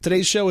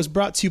Today's show is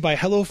brought to you by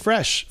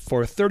HelloFresh.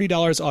 For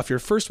 $30 off your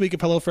first week of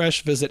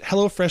HelloFresh, visit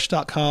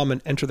HelloFresh.com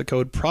and enter the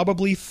code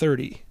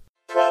PROBABLY30.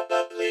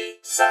 Probably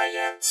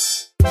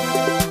Science.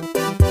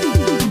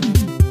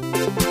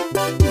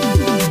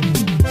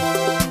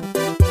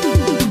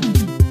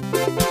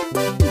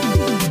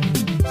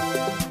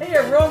 Hey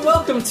everyone,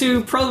 welcome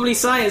to Probably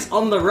Science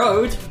on the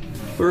road.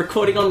 We're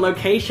recording on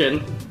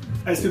location.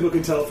 As people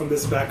can tell from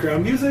this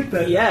background music,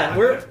 that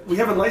we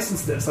haven't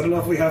licensed this. I don't know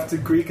if we have to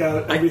Greek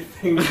out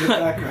everything in the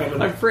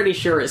background. I'm pretty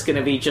sure it's going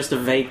to be just a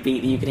vague beat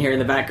that you can hear in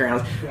the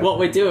background. Yeah. What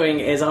we're doing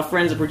is our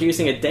friends are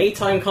producing a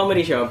daytime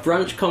comedy show, a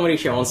brunch comedy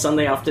show on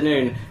Sunday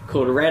afternoon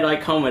called Red Eye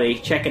Comedy.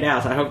 Check it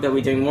out. I hope they'll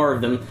be doing more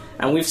of them.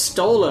 And we've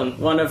stolen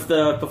one of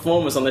the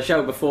performers on the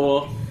show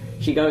before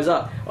she goes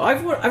up.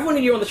 I've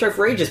wanted you on the show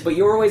for ages, but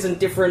you're always in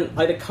different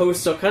either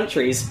coasts or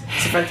countries.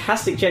 It's a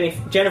fantastic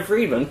Jenna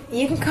Friedman.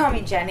 You can call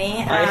me Jenny.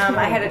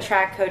 I had a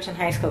track coach in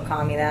high school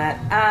call me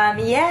that.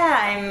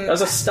 That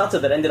was a stutter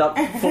that ended up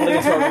falling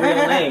into a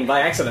real name by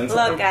accident. Look,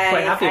 I'm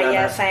quite happy about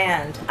yes,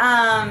 that. I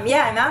am.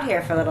 I'm out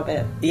here for a little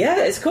bit.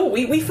 Yeah, it's cool.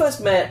 We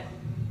first met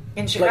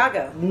in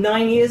Chicago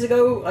 9 years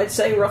ago, I'd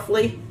say,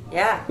 roughly.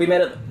 Yeah. We met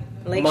at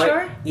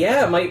Lakeshore?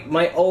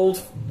 My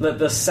old,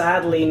 the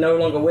sadly no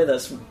longer with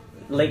us,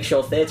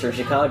 Lakeshore Theatre in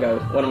Chicago,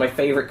 one of my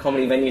favourite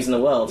comedy venues in the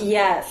world.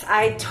 Yes,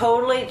 I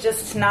totally,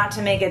 just not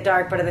to make it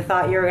dark, but I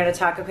thought you were going to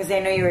talk, because I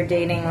know you were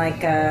dating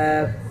like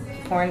a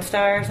porn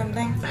star or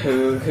something.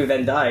 Who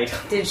then died.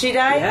 Did she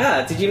die?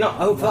 Yeah, did you not?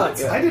 Oh,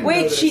 fuck. I didn't Wait,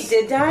 know this. she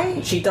did die?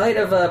 She died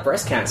of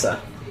breast cancer.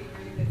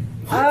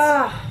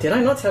 Did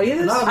I not tell you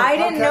this? No, I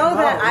didn't know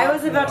that. I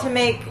was about to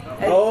make...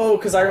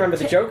 because I remember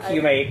the joke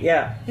you made,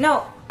 yeah.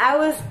 No, I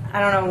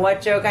don't know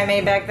what joke I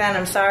made back then,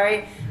 I'm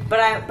sorry.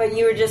 But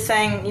you were just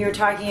saying, you were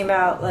talking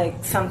about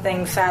like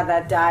something sad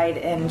that died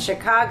in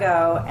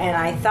Chicago, and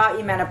I thought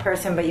you meant a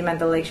person, but you meant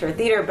the Lakeshore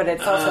Theater, but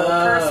it's also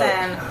a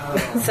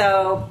person.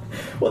 So,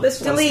 well,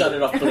 this one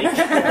started off bleak.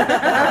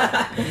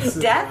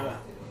 Death?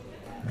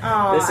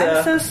 Oh,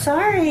 I'm so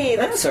sorry.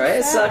 That's all right.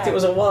 It sucked. It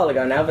was a while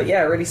ago now, but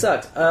yeah, it really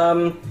sucked.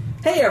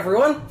 Hey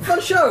everyone,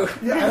 fun show!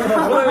 Yeah, I don't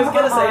know what I was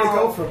going to say is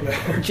go from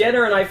there.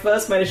 Jenna and I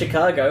first met in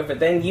Chicago, but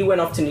then you went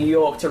off to New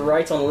York to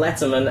write on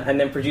Letterman and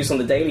then produce on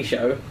The Daily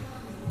Show.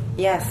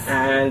 Yes.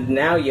 And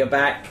now you're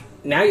back.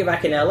 Now you're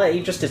back in LA.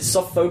 You just did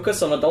Soft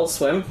Focus on Adult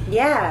Swim.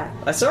 Yeah.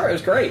 I saw it. It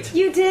was great.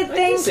 You did.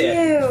 Thank you.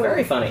 It was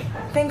very funny.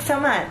 Thanks so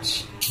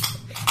much.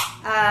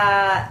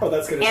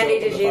 That's gonna Andy,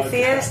 show up did in you the see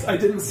podcast. it? I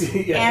didn't see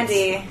it yet.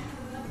 Andy.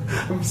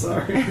 I'm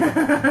sorry.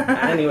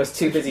 Andy was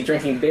too busy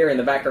drinking beer in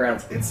the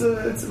background. It's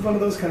one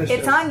of those kind of shows.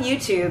 It's on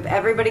YouTube.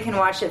 Everybody can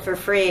watch it for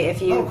free.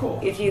 If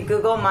you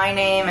Google my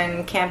name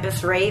and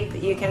Campus Rape,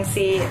 you can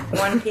see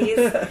One Piece.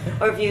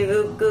 Or if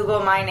you Google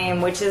my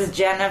name, which is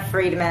Jenna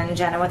Friedman,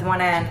 Jenna with one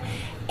N,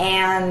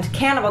 and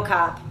Cannibal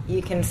Cop,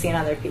 you can see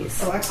another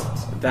piece. Oh,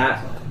 excellent.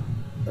 That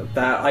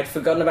I'd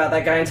forgotten about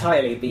that guy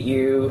entirely, but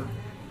you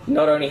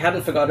not only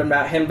hadn't forgotten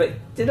about him, but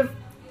did a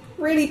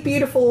really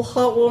beautiful,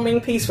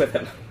 heartwarming piece with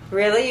him.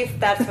 Really?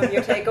 That's what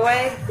your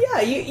takeaway? Yeah,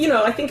 you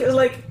know, I think it was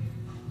like,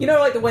 you know,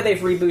 like the way they've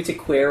rebooted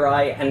Queer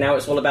Eye, and now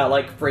it's all about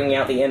like bringing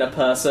out the inner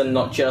person,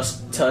 not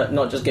just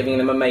giving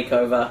them a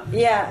makeover.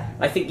 Yeah.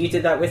 I think you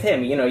did that with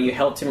him. You know, you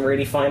helped him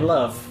really find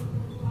love.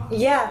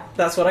 Yeah.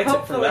 That's what I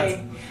took from that.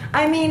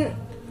 I mean,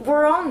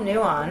 we're all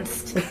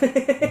nuanced.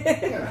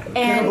 Yeah.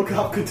 Cannibal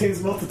Cop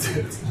contains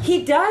multitudes.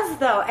 He does,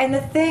 though, and the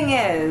thing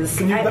is...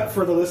 Can you,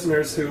 for the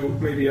listeners who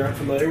maybe aren't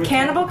familiar with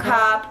Cannibal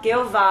Cop,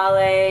 Gil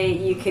Valle,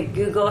 you could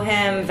Google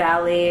him,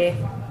 Valley,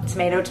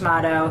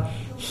 tomato.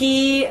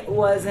 He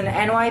was an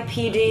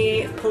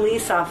NYPD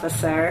police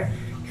officer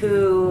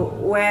who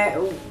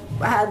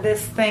had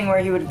this thing where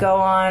he would go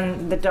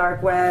on the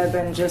dark web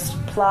and just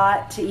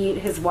plot to eat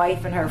his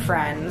wife and her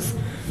friends.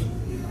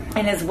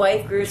 And his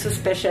wife grew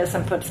suspicious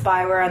and put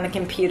spyware on the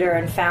computer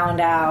and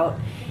found out.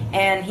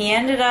 And he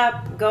ended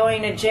up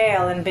going to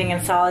jail and being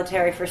in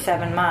solitary for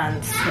 7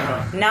 months.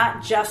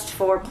 Not just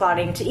for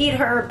plotting to eat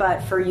her,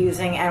 but for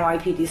using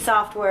NYPD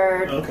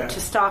software to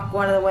stalk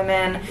one of the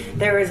women.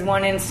 There was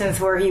one instance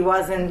where he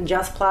wasn't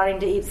just plotting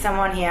to eat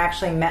someone, he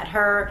actually met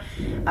her.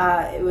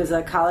 It was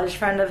a college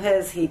friend of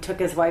his. He took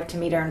his wife to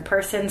meet her in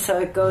person. So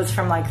it goes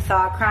from like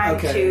thought crime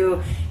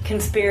to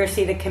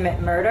conspiracy to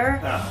commit murder.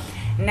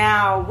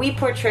 Now, we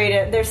portrayed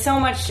it... There's so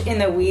much in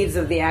the weeds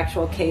of the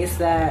actual case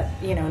that,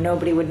 you know,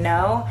 nobody would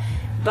know.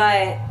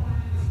 But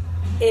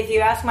if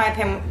you ask my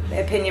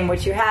opinion,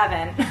 which you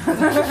haven't...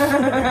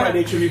 By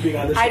nature of you being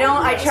on this show,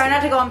 I try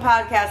not to go on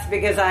podcasts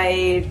because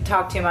I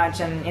talk too much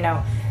and, you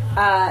know...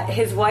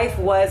 his wife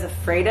was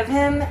afraid of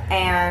him,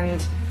 and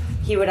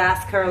he would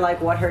ask her,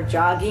 like, what her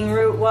jogging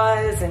route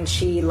was, and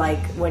she, like,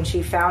 when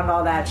she found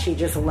all that, she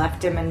just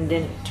left him and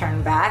didn't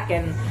turn back.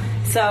 And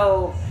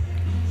so...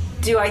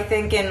 Do I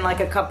think in like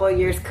a couple of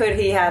years could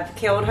he have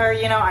killed her?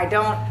 You know, I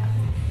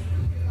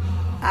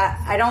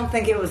don't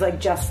think it was like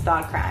just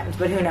thought crimes,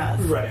 but who knows?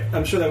 Right.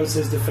 I'm sure that was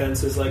his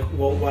defense. Is like,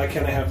 well, why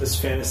can't I have this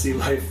fantasy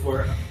life?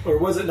 Or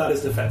was it not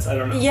his defense? I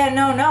don't know. Yeah,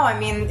 no. I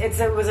mean,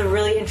 it was a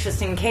really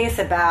interesting case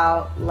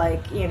about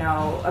like, you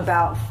know,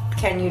 about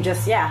can you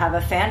just have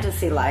a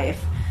fantasy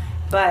life?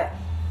 But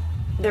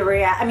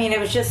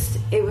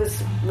it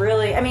was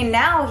really,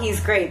 now he's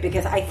great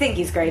because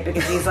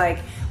he's like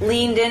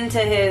leaned into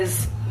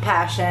his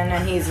passion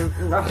and he's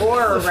a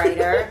horror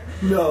writer.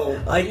 No.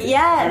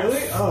 Yes.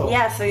 Really? Oh.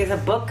 Yeah, so he has a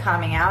book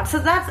coming out. So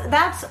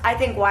that's I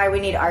think why we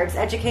need arts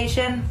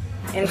education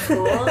in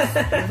schools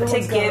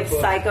to give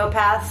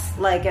psychopaths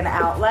like an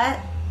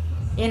outlet.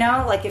 You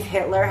know, like if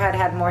Hitler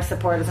had more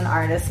support as an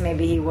artist,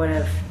 maybe he would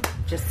have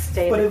just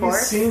stayed the course. But have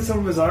you seen some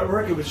of his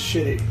artwork? It was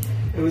shitty.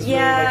 It was really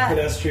like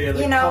pedestrian,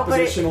 like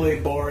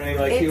compositionally boring.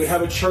 Like he would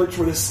have a church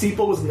where the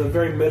steeple was in the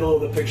very middle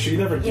of the picture. You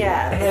never do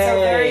that. It's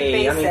very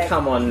basic. I mean,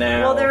 come on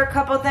now. Well, there are a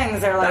couple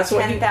things. There are like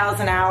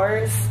 10,000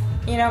 hours.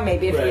 You know,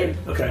 maybe if he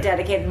had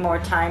dedicated more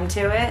time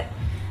to it.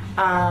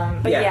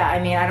 But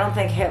I don't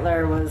think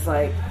Hitler was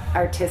like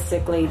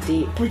artistically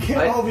deep. We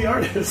can't all be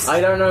artists.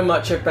 I don't know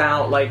much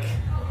about like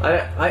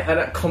I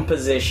don't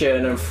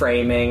composition and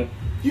framing.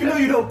 You know,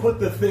 you don't put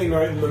the thing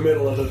right in the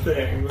middle of the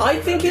thing. I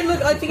think it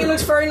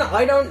looks very nice.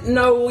 I don't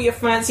know all your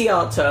fancy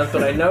art terms,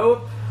 but I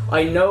know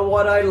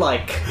what I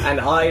like,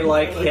 and I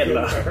like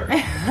Hitler.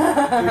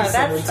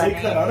 Please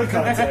take that out of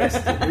context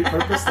and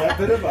repurpose that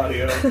bit of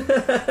audio.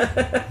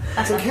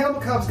 So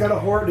Cannibal Cop's got a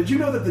horror. Did you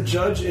know that the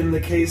judge in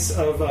the case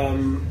of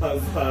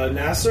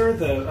Nasser,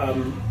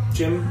 the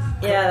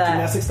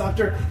gymnastics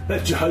doctor,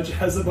 that judge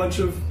has a bunch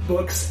of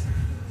books?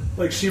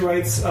 Like, she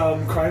writes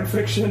crime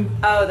fiction.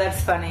 Oh, that's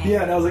funny.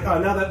 Yeah, and I was like,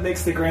 now that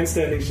makes the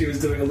grandstanding she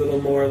was doing a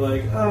little more,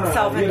 like,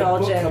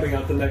 self-indulgent. Book coming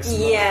out the next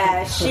month.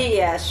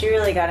 Yeah, she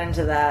really got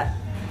into that.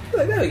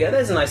 Look, there we go.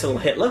 There's a nice little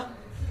Hitler.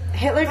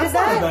 Hitler That's did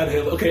that? Not a bad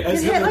Hitler. Okay, did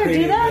Hitler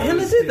do that?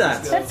 Hitler did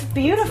that. That's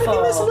beautiful. I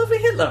think that's a lovely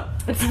Hitler.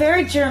 It's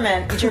very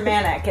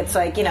Germanic. It's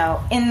like,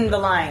 in the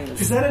lines.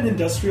 Is that an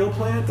industrial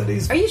plant that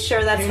he's... Are you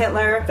sure that's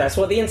Hitler? That's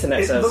what the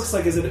internet says. It looks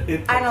like,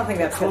 I don't think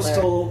that's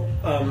coastal,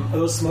 are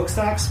those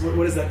smokestacks?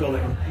 What is that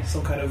building?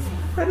 Some kind of...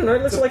 I don't know,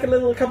 it looks like it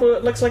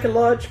looks like a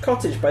large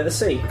cottage by the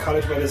sea. A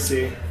cottage by the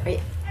sea.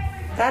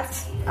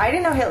 I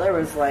didn't know Hitler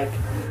was like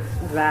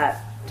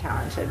that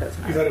talented.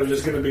 You thought it was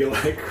just going to be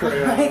like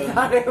crayon. I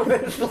thought it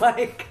was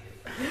like...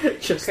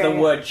 Just the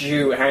word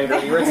Jew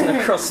angrily written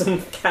across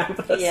some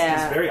canvas.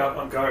 Yeah. It's very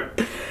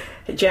avant-garde.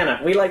 Jenna,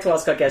 we like to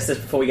ask our guests this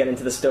before we get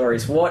into the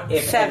stories. What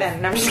if...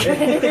 7. No, I'm just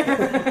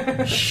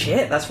kidding.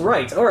 Shit, that's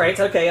right. Alright,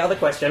 okay, other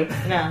question.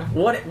 No.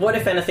 What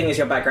if anything is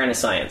your background in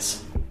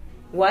science?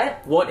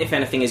 What? What, if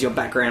anything, is your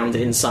background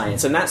in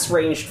science? And that's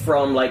ranged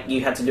from, like,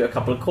 you had to do a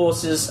couple of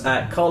courses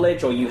at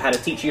college, or you had a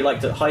teacher you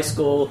liked at high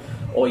school,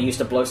 or you used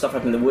to blow stuff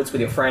up in the woods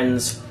with your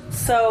friends.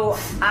 So,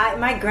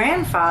 my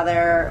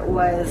grandfather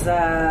was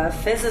a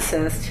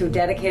physicist who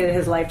dedicated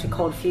his life to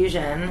cold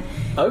fusion.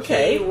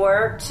 Okay. He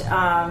worked,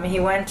 he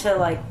went to,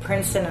 like,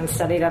 Princeton and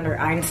studied under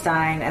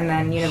Einstein, and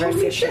then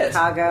University of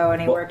Chicago,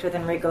 and he worked with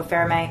Enrico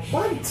Fermi.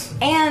 What?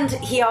 And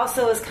he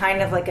also was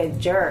kind of like a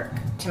jerk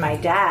to my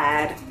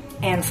dad,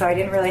 and so I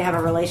didn't really have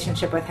a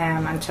relationship with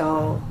him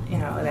until, the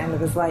end of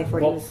his life.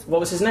 What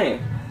was his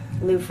name?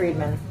 Lou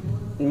Friedman.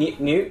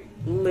 Newt?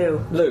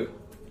 Lou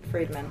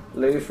Friedman.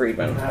 Lou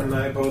Friedman. Matt and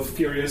I both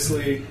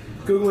furiously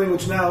Googling,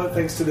 which now,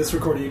 thanks to this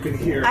recording, you can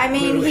hear. I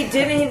mean,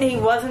 clearly. he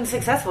wasn't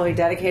successful. He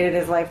dedicated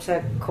his life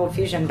to cold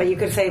fusion. But you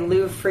could say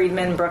Lou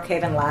Friedman,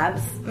 Brookhaven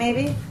Labs,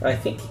 maybe? I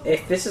think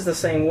if this is the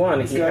same one,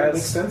 He's got an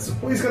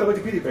extensive... Well, he's got a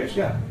Wikipedia page,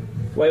 yeah.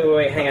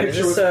 Wait, hang on.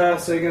 Picture with Carl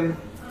Sagan.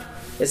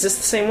 Is this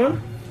the same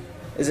one?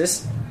 Is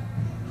this...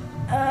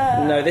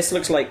 no, this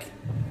looks like...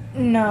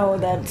 No,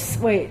 that's...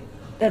 Wait,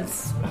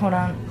 that's... Hold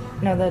on.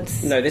 No,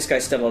 that's... No, this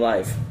guy's still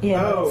alive.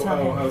 Yeah, that's not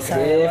him. okay.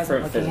 Sorry,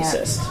 Different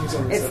physicist. He's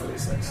only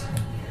 76.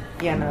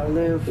 Yeah, no,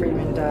 Lou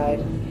Friedman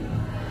died.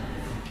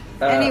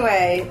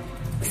 Anyway,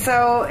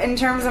 so in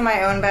terms of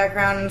my own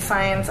background in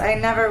science, I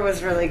never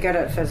was really good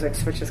at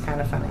physics, which is kind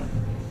of funny.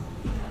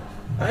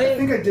 I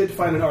think I did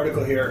find an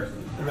article here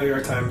in the New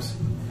York Times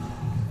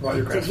about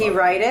your grandfather. Did he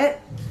write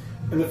it?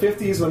 In the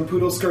 50s, when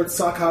poodle skirts,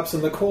 sock hops,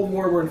 and the Cold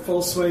War were in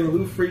full swing,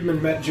 Lou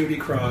Friedman met Judy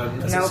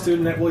Cron as a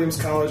student at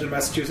Williams College in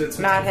Massachusetts.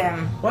 Not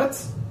him.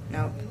 What?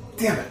 Nope.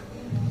 Damn it.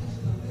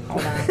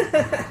 Hold on.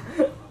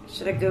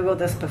 Should have Googled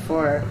this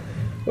before.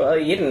 Well,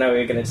 you didn't know we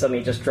were going to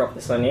suddenly just drop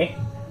this on you.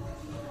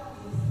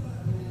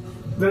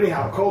 But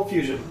anyhow, cold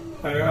fusion.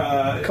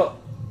 It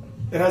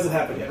hasn't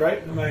happened yet,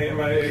 right? Am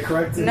I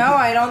correct? No,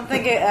 I don't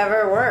think it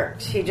ever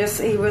worked. He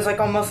was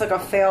like almost like a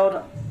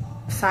failed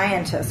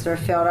scientist or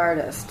failed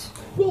artist.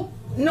 Well,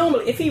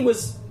 normally, if he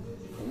was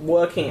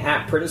working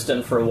at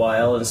Princeton for a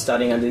while and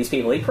studying under these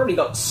people, he probably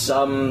got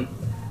some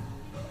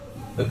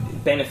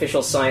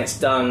beneficial science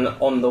done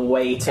on the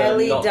way to...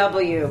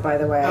 LEW, by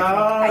the way.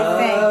 I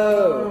think.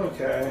 Oh,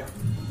 okay.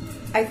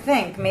 I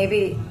think,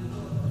 maybe...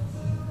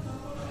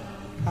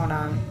 Hold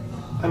on.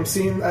 I'm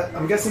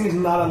guessing he's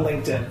not on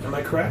LinkedIn. Am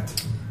I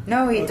correct?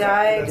 No, he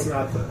died That's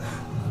not the...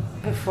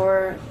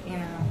 before,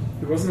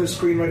 He wasn't a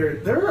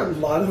screenwriter. There are a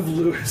lot of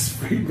Louis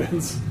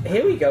Friedmans.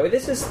 Here we go.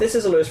 This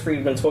is a Louis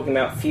Friedman talking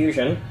about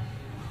fusion.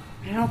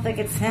 I don't think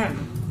it's him.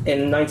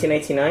 In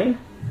 1989?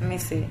 Let me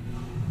see.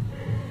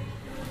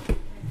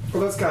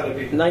 Well, that's got to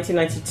be.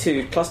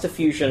 1992, cluster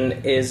fusion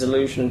is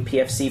illusion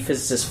PFC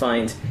physicists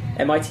find.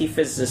 MIT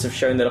physicists have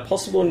shown that a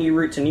possible new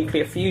route to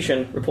nuclear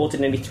fusion,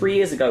 reported nearly 3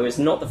 years ago, is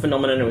not the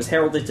phenomenon it was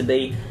heralded to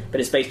be, but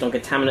is based on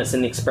contaminants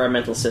in the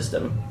experimental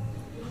system.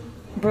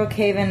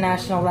 Brookhaven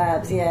National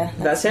Labs, yeah.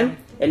 That's him.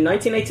 In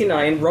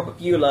 1989, Robert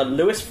Buehler,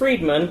 Louis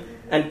Friedman,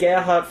 and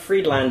Gerhard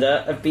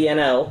Friedlander of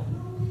BNL,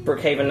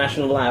 Brookhaven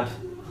National Lab.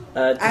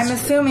 I'm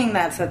assuming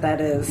that's what that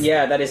is.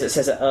 Yeah, that is. It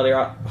says it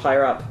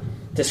higher up.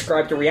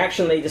 Described a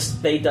reaction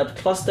they dubbed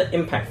cluster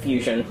impact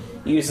fusion.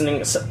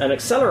 Using an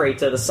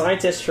accelerator, the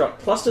scientists shot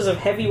clusters of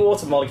heavy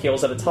water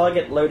molecules at a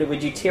target loaded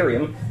with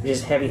deuterium, which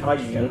is heavy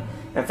hydrogen,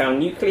 and found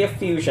nuclear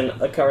fusion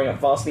occurring at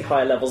vastly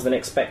higher levels than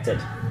expected.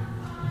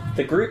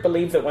 The group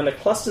believed that when the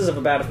clusters of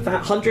about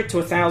 100 to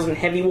 1,000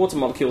 heavy water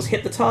molecules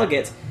hit the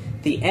target,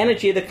 the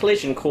energy of the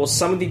collision caused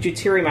some of the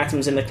deuterium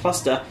atoms in the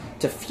cluster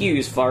to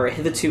fuse via a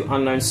hitherto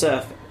unknown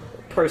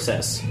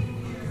process.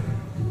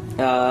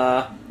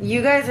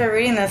 You guys are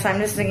reading this, I'm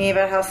just thinking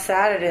about how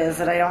sad it is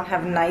that I don't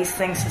have nice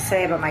things to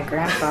say about my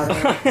grandfather.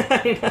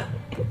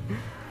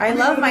 I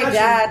love my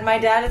dad. My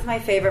dad is my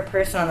favorite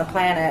person on the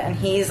planet, and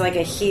he's like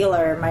a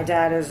healer. My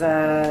dad is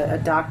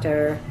a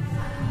doctor.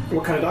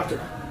 What kind of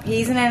doctor?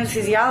 He's an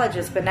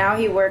anesthesiologist, but now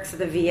he works at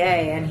the VA,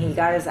 and he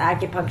got his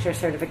acupuncture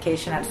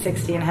certification at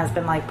 60 and has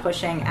been like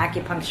pushing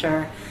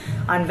acupuncture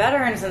on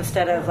veterans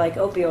instead of like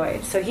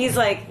opioids. So he's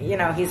like,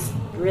 he's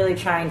really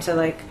trying to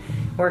like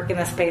work in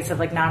the space of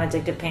like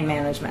non-addictive pain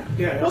management.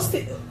 Yeah. What's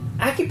the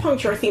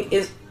acupuncture? I think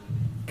is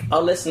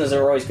our listeners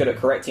are always good at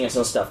correcting us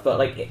on stuff, but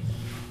like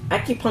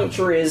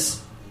acupuncture is,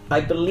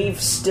 I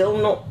believe, still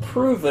not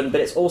proven,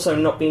 but it's also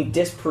not being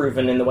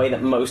disproven in the way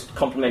that most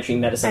complementary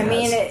medicine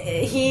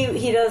has.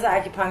 He does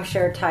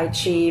acupuncture, tai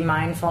chi,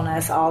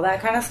 mindfulness, all that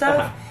kind of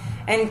stuff,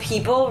 and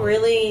people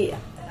really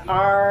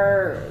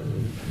are.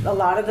 A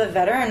lot of the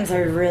veterans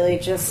are really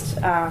just.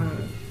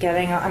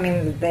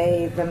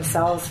 They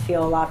themselves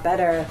feel a lot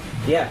better.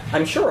 Yeah,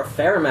 I'm sure a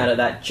fair amount of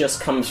that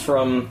just comes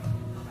from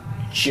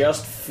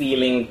just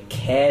feeling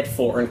cared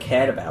for and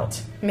cared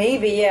about.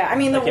 Maybe, yeah. I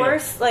mean, we're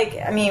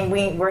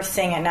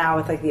seeing it now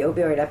with, like, the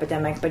opioid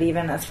epidemic, but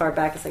even as far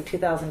back as, like,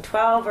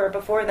 2012 or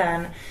before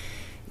then,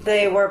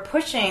 they were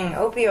pushing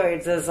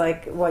opioids as,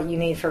 like, what you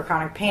need for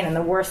chronic pain, and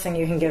the worst thing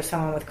you can give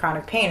someone with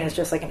chronic pain is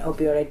just, like, an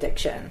opioid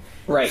addiction.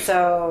 Right.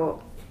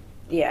 So,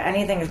 yeah,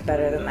 anything is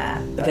better than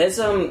that. But.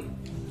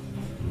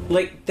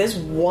 There's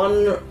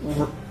one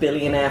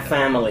billionaire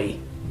family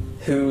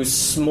whose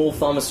small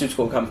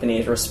pharmaceutical company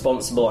is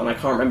responsible, and I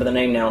can't remember the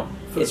name now,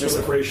 for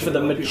the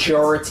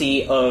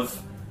majority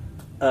of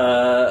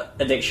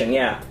addiction,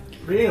 yeah.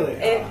 Really?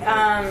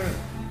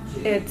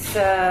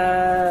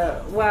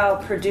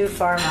 Purdue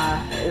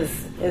Pharma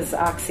is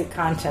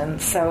OxyContin,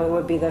 so it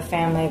would be the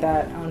family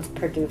that owns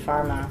Purdue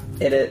Pharma.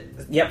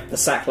 Yep, the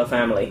Sackler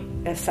family.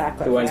 The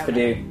Sackler who owns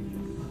family. Purdue.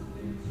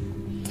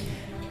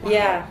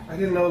 Yeah. I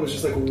didn't know it was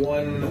just like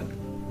one.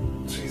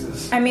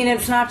 Jesus. I mean,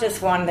 it's not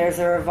just one. There's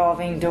a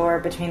revolving door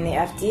between the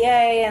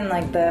FDA and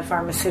like the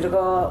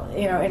pharmaceutical,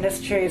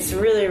 industry. It's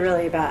really,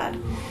 really bad.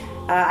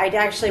 I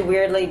actually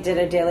weirdly did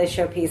a Daily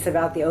Show piece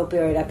about the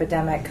opioid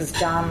epidemic because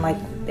John,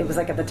 it was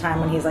at the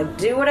time when he's like,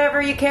 do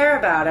whatever you care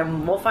about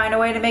and we'll find a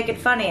way to make it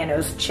funny. And it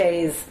was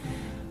Che's,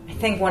 I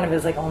think, one of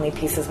his only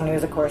pieces when he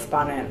was a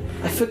correspondent.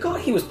 I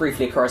forgot he was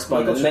briefly a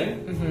correspondent.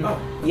 Mm-hmm. Oh.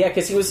 Yeah,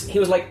 because he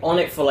was on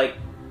it for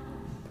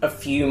a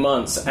few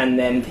months, and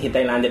then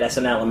they landed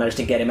SNL and managed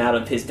to get him out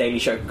of his Daily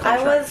Show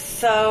contract. I was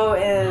so,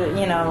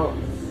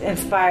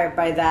 inspired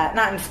by that.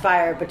 Not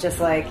inspired, but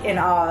just, in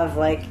awe of,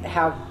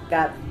 how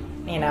that,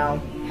 how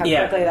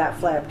quickly that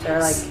flipped.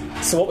 Or,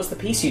 So what was the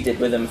piece you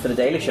did with him for the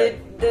Daily Show?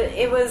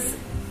 It was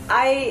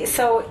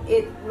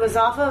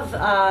off of,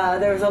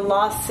 there was a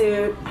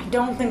lawsuit. I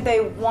don't think they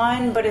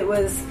won, but it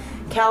was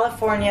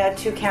California.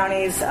 2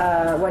 counties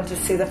went to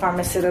sue the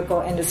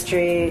pharmaceutical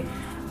industry,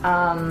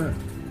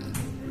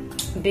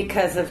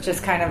 because of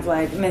just kind of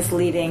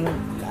misleading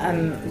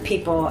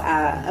people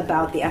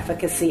about the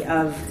efficacy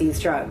of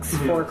these drugs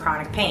for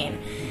chronic pain.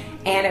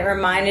 And it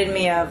reminded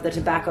me of the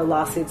tobacco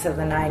lawsuits of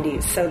the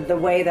 90s. So the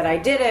way that I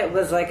did it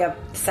was like a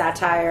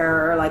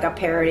satire or like a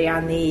parody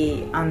on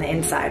the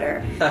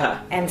Insider. Uh-huh.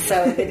 And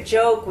so the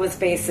joke was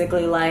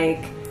basically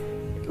like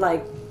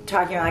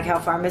talking about how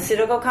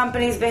pharmaceutical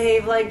companies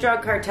behave like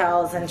drug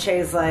cartels, and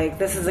Che's like,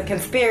 this is a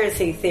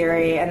conspiracy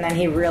theory, and then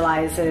he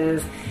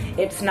realizes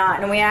it's not.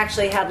 And we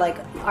actually had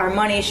our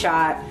money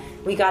shot.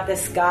 We got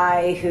this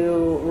guy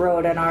who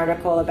wrote an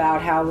article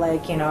about how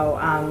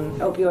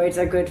opioids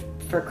are good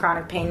for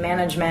chronic pain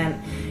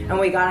management, and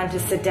we got him to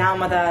sit down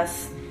with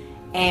us,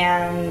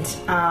 and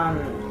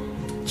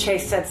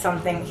Chase said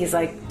something. He's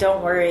like,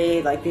 don't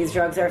worry, these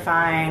drugs are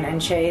fine. And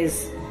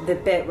the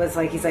bit was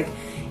he's like,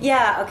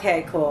 yeah,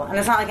 okay, cool. And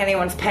it's not like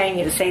anyone's paying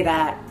you to say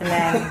that. And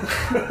then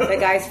the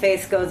guy's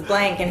face goes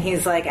blank, and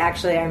he's like,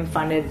 actually, I'm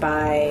funded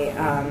by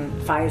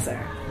Pfizer.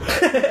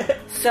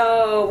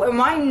 So,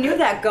 and I knew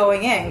that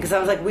going in, because I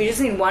was like, we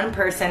just need one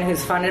person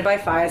who's funded by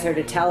Pfizer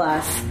to tell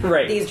us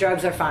these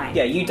drugs are fine.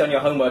 Yeah, you'd done your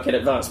homework in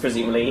advance,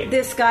 presumably.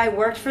 This guy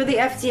worked for the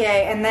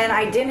FDA, and then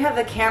I didn't have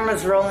the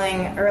cameras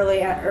rolling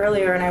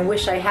earlier, and I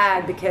wish I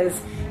had, because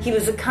he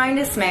was the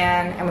kindest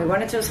man, and we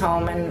went into his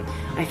home, and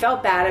I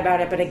felt bad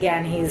about it, but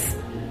again, he's,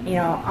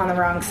 on the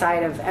wrong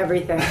side of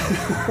everything.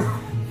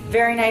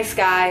 Very nice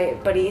guy,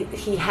 but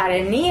he had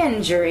a knee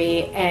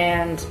injury,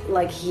 and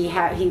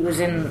he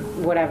was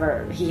in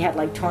whatever, he had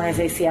torn his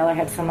ACL or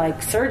had some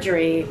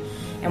surgery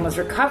and was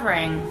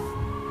recovering.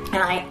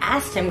 And I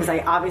asked him, because I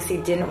obviously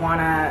didn't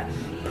want to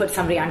put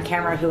somebody on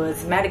camera who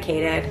was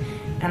medicated,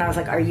 and I was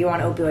like, are you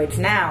on opioids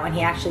now? And he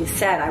actually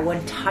said, I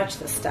wouldn't touch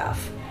the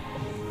stuff.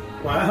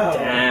 Wow.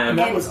 Damn. And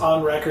that was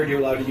on record.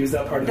 You're allowed to use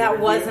that part of the That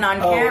interview? wasn't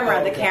on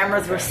camera. The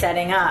cameras were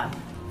setting up.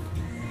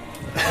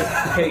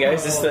 Here you go.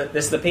 Is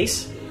this the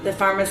piece? The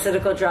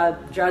pharmaceutical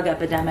drug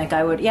epidemic.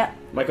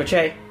 Michael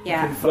Che.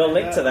 Yeah. We'll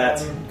link to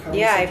that.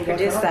 Yeah, I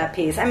produced that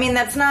piece. I mean,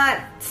 that's not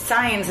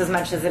science as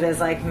much as it is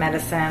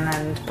medicine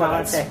and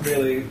politics. That's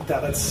really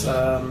that's.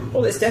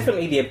 Well, it's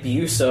definitely the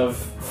abuse of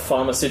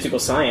pharmaceutical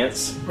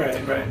science.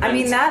 Right. I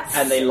mean, that's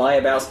and they lie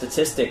about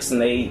statistics, and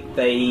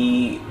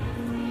they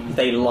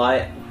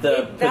lie.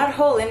 That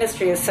whole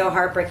industry is so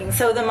heartbreaking.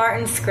 So the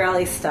Martin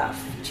Shkreli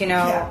stuff, do you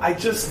know? Yeah, I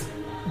just.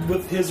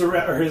 With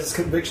his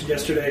conviction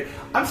yesterday,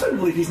 I'm starting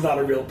to believe he's not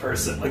a real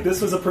person. This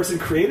was a person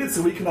created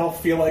so we can all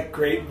feel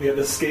great, we have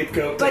the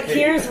scapegoat. But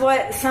here's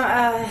what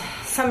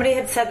somebody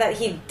had said, that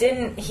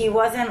he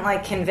wasn't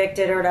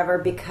convicted or whatever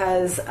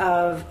because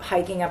of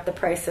hiking up the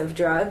price of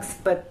drugs,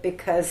 but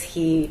because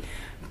he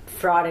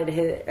frauded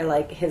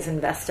his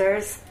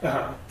investors.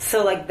 Uh-huh.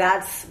 So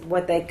that's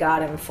what they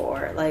got him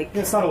for.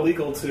 It's not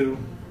illegal to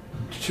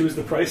choose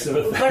the price of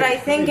it. But I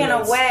think in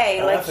a way,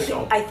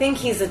 unethical. I think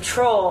he's a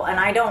troll, and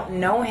I don't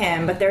know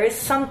him, but there is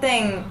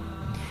something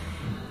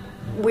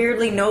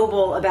weirdly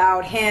noble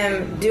about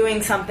him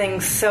doing something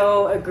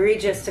so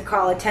egregious to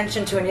call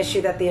attention to an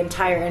issue that the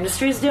entire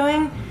industry is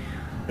doing.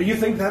 You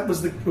think that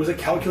was a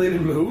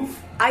calculated move?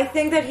 I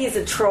think that he's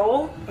a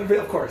troll.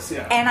 Of course,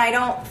 yeah. And I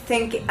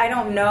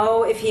don't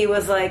know if he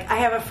was I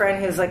have a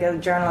friend who's a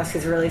journalist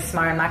who's really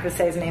smart. I'm not going to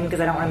say his name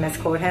because I don't want to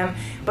misquote him.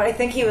 But I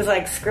think he was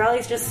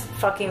Shkreli's just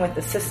fucking with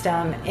the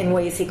system in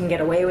ways he can get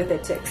away with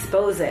it to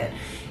expose it.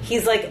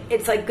 He's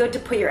it's good to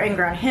put your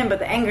anger on him, but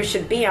the anger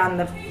should be on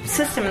the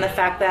system and the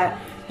fact that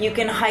you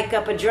can hike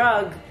up a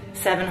drug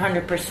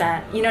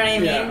 700%. You know what I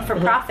mean? Yeah. For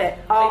profit.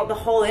 The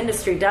whole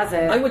industry does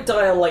it. I would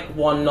dial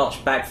one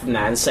notch back from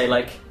that and say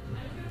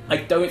I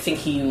don't think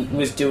he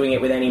was doing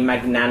it with any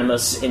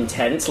magnanimous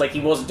intent. He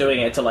wasn't doing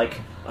it to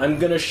I'm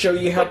gonna show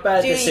you how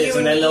bad this is,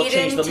 and then they'll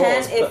change the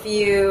laws. If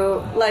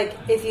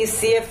you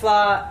see a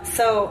flaw.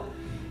 So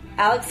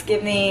Alex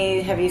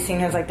Gibney, have you seen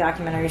his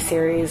documentary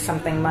series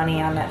Something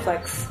Money on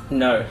Netflix?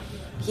 No.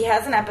 He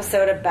has an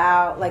episode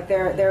about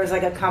there was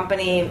a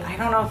company, I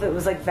don't know if it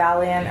was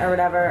Valiant or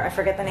whatever, I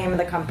forget the name of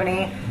the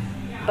company,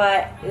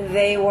 but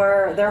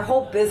their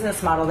whole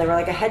business model, they were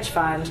a hedge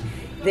fund.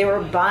 They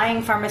were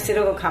buying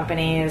pharmaceutical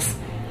companies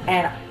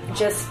and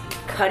just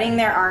cutting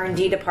their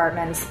R&D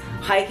departments,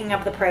 hiking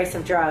up the price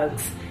of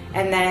drugs,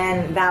 and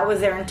then that was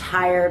their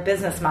entire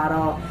business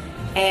model.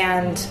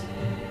 And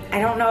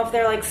I don't know if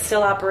they're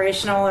still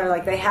operational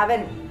or they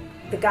haven't.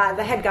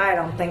 The head guy, I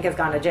don't think has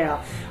gone to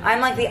jail.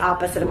 I'm the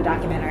opposite of a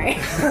documentary.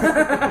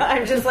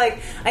 I'm just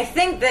I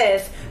think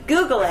this.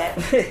 Google it.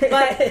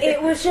 But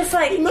it was just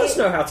you must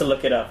know how to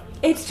look it up.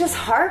 It's just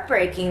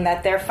heartbreaking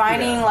that they're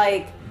finding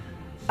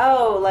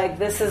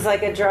this is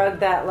a drug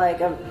that a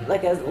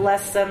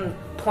less than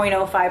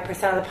 0.05%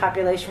 of the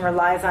population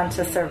relies on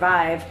to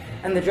survive,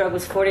 and the drug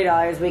was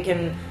 $40. We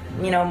can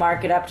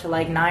mark it up to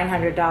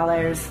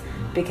 $900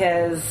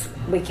 because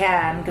we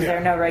can, because there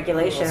are no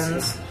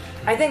regulations.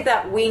 I think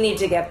that we need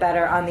to get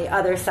better on the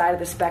other side of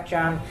the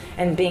spectrum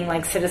and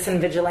being citizen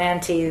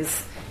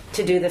vigilantes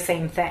to do the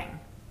same thing.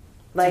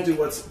 To do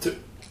what's to...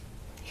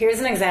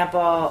 Here's an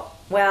example.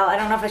 Well, I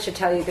don't know if I should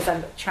tell you because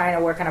I'm trying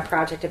to work on a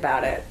project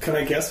about it. Can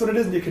I guess what it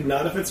is and you can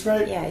nod if it's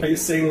right? Yeah. Are you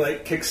saying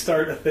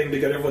kickstart a thing to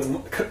get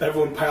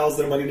everyone piles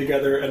their money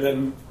together and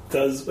then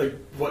does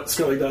what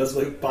Shkreli does,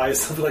 buys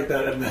something like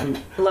that and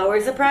then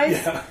lowers the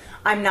price? Yeah.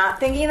 I'm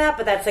not thinking that,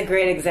 but that's a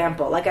great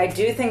example. I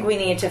do think we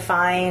need to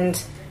find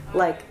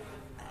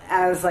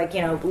as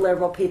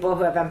liberal people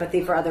who have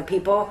empathy for other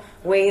people,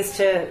 ways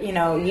to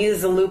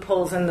use the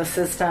loopholes in the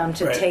system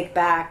to take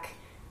back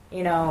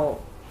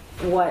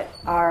what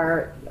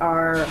are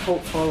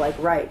hopeful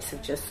rights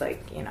of just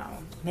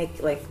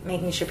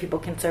making sure people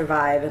can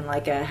survive in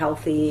a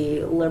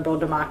healthy liberal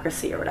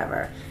democracy or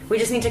whatever. We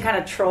just need to kind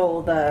of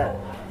troll the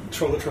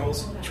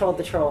trolls.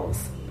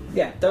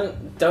 Yeah,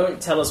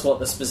 don't tell us what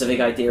the specific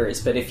idea is,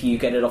 but if you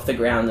get it off the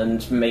ground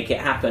and make it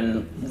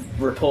happen,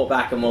 report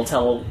back and we'll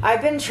tell.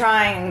 I've been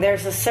trying.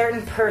 There's a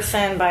certain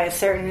person by a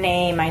certain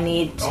name I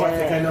need to... Oh, I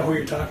think I know who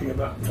you're talking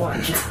about.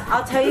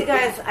 I'll tell you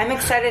guys, I'm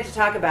excited to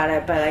talk about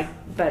it,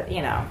 but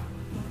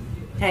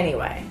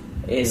anyway.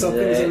 Is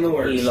Something's it in the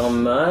works.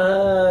 Elon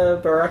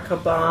Musk, Barack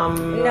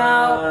Obama?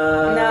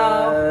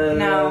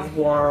 No.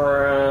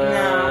 Warren?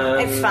 No,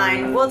 it's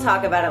fine. We'll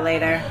talk about it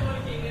later.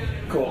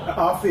 Cool.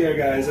 Off the air,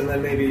 guys, and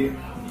then maybe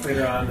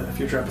later on a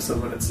future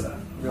episode when it's a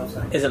real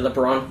thing. Is it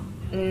LeBron?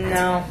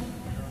 No.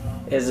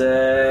 Is it...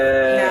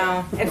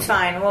 No, it's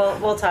fine.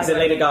 We'll talk Is it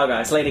about Lady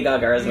Gaga? It's Lady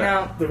Gaga, isn't it?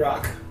 No. The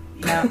Rock.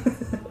 No.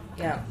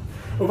 No.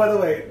 Oh, by the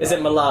way... Is it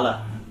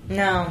Malala?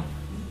 No.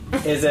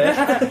 Is it...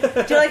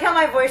 Do you like how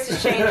my voice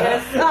just changes?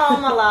 Oh,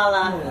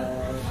 Malala.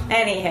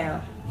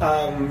 Anywho.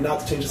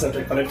 Not to change the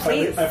subject, but I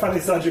Please. finally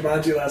saw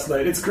Jumanji last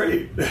night. It's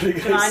great. Because,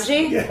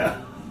 Jumanji?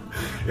 Yeah.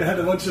 It had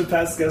a bunch of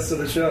past guests of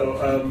the show.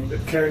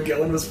 Karen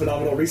Gillan was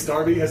phenomenal. Reese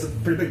Darby has a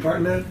pretty big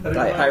part in it.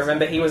 I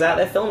remember he was out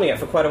there filming it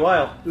for quite a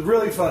while. It was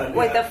really fun.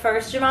 Wait, yeah. the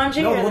first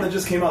Jumanji? No, or the one that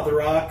just came out, The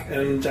Rock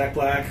and Jack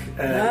Black.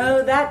 And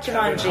Oh, that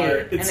Kevin Jumanji.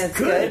 Hart. It's And it's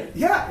good. good?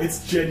 Yeah,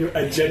 it's genuinely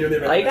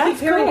recommend I it.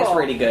 keep hearing cool. it's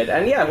really good.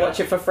 And yeah, watch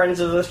it for friends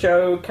of the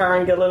show,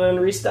 Karen Gillan and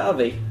Reese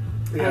Darby.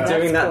 Yeah.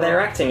 Doing that, cool. they're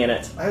acting in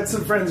it. I had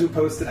some friends who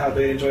posted how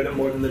they enjoyed it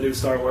more than the new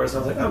Star Wars,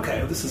 and I was like,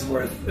 okay, this is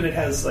worth. And it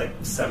has like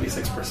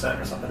 76%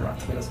 or something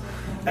Rotten Tomatoes,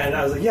 and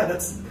I was like, yeah,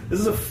 this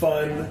is a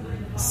fun,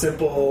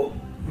 simple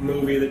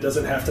movie that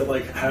doesn't have to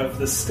like have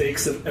the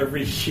stakes of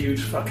every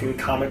huge fucking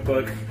comic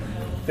book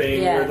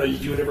thing Yeah. where the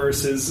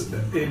universe is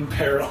in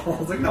peril. I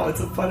was like, no, it's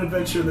a fun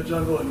adventure in the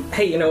jungle. And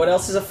Hey, you know what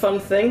else is a fun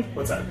thing?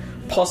 what's that?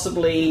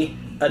 Possibly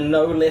a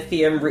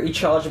no-lithium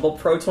rechargeable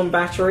proton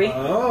battery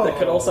Oh. that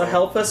could also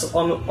help us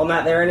on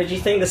that there energy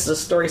thing. This is a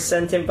story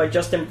sent in by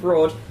Justin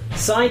Broad.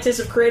 Scientists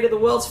have created the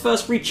world's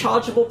first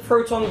rechargeable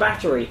proton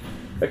battery,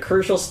 a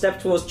crucial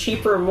step towards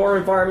cheaper and more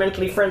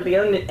environmentally friendly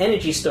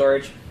energy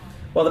storage.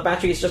 While the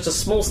battery is just a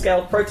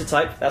small-scale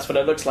prototype, that's what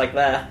it looks like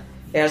there,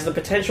 it has the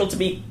potential to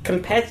be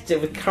competitive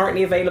with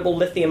currently available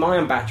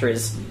lithium-ion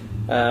batteries.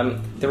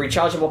 The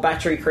rechargeable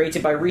battery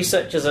created by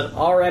researchers at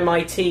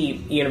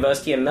RMIT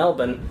University in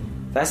Melbourne.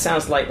 That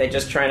sounds like they're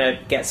just trying to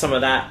get some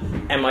of that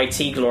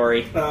MIT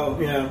glory, Oh,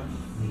 yeah.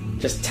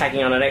 just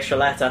tagging on an extra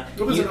letter.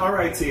 There was an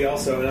RIT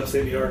also in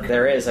upstate New York.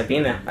 There is. I've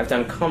been there. I've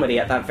done comedy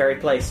at that very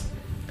place.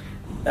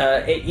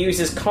 It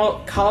uses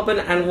carbon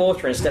and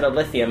water instead of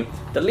lithium.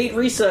 The lead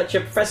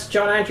researcher, Professor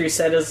John Andrews,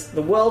 said as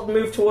the world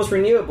moved towards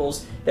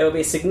renewables, there will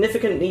be a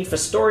significant need for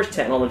storage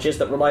technologies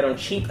that relied on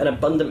cheap and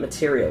abundant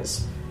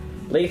materials.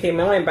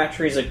 Lithium-ion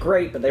batteries are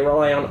great, but they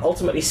rely on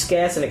ultimately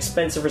scarce and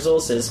expensive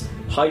resources.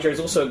 Hydro is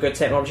also a good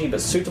technology,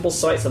 but suitable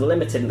sites are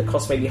limited and the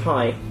cost may be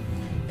high.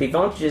 The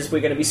advantage is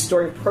we're going to be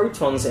storing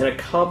protons in a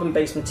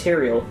carbon-based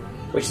material,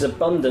 which is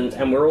abundant,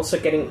 and we're also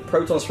getting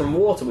protons from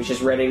water, which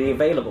is readily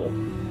available.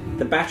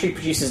 The battery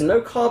produces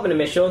no carbon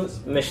emissions.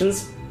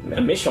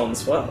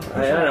 Well,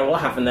 I don't know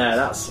what happened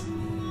there.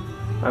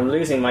 I'm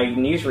losing my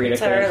newsreader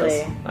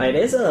credentials. It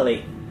is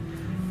early.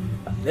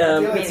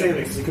 Daylight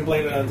savings, you can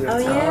blame it on the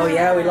Oh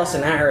yeah, we lost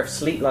an hour of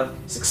sleep.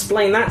 Let's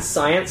explain that,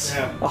 science.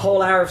 Yeah. A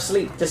whole hour of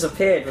sleep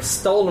disappeared, was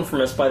stolen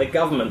from us by the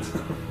government.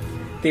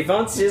 The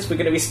advantage is we're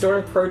going to be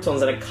storing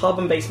protons in a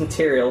carbon-based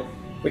material,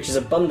 which is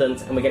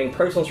abundant, and we're getting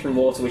protons from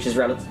water, which is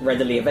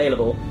readily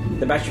available.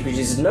 The battery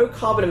produces no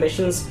carbon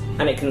emissions,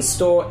 and it can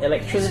store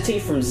electricity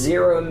from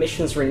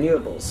zero-emissions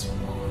renewables.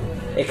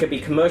 It could be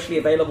commercially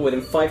available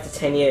within 5 to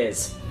 10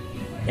 years.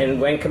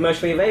 And when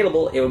commercially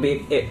available, it will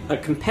be a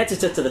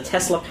competitor to the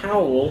Tesla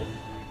Powerwall,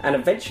 and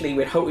eventually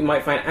we'd hope we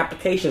might find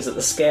applications at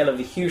the scale of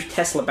the huge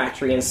Tesla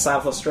battery in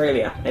South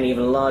Australia, and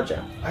even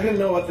larger. I didn't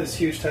know about this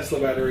huge Tesla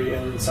battery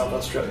in South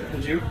Australia.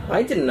 Did you?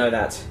 I didn't know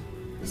that.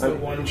 It's the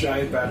one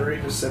giant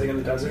battery just sitting in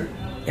the desert.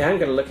 Yeah, I'm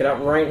going to look it up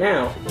right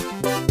now.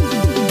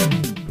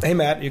 Hey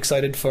Matt, you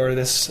excited for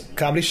this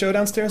comedy show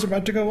downstairs we're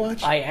about to go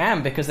watch? I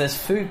am, because there's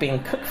food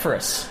being cooked for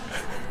us.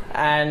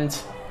 And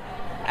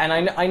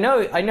I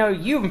know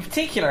you in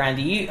particular,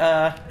 Andy, you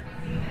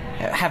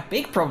have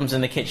big problems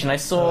in the kitchen. I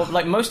saw,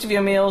 like most of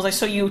your meals, I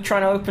saw you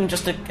trying to open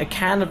just a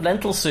can of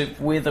lentil soup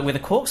with a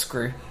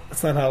corkscrew.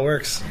 That's not how it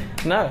works.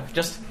 No,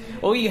 just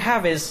all you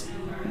have is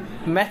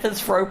methods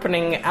for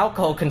opening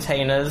alcohol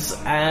containers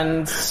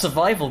and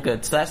survival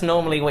goods. That's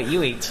normally what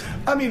you eat.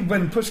 I mean,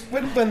 when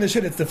the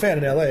shit hits the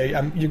fan in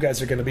LA, you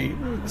guys are going to be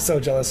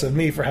so jealous of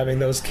me for having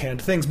those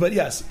canned things. But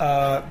yes,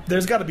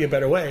 there's got to be a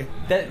better way.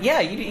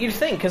 You'd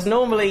think, because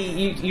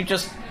normally you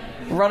just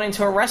run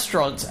into a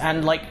restaurant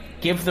and like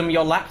give them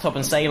your laptop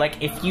and say,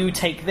 like, if you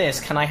take this,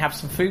 can I have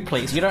some food,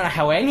 please? You don't know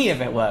how any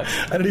of it works.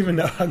 I don't even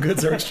know how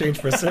goods are exchanged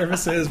for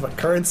services, what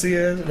currency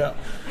is. No.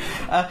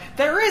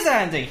 There is,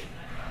 Andy.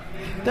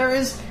 There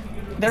is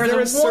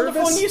a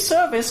wonderful new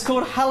service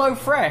called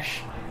HelloFresh.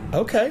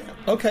 Okay,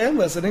 I'm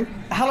listening.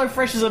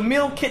 HelloFresh is a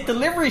meal kit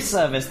delivery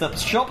service that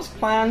shops,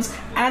 plans,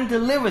 and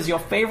delivers your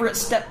favorite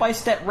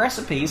step-by-step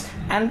recipes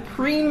and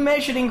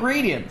pre-measured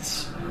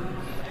ingredients,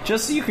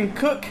 just so you can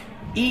cook,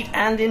 eat,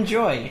 and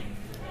enjoy.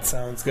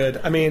 Sounds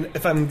good. I mean,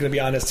 if I'm going to be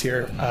honest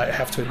here, I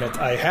have to admit,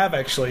 I have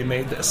actually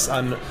made this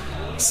on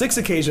 6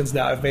 occasions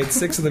now. I've made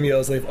 6 of the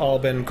meals. They've all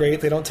been great.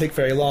 They don't take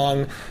very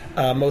long.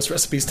 Most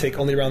recipes take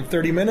only around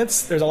 30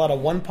 minutes. There's a lot of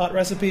one-pot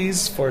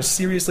recipes for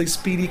seriously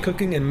speedy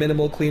cooking and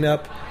minimal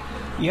cleanup.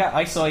 Yeah,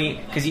 I saw you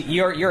because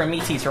you're a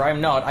meat eater.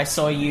 I'm not. I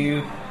saw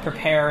you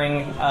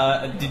preparing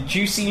the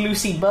Juicy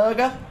Lucy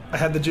burger. I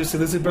had the Juicy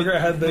Lucy burger. I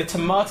had the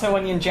tomato,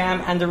 onion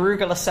jam, and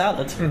arugula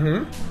salad.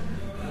 Mm-hmm.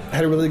 I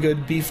had a really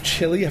good beef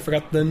chili. I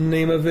forgot the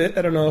name of it.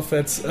 I don't know if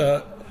that's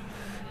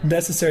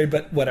necessary,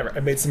 but whatever. I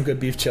made some good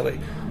beef chili.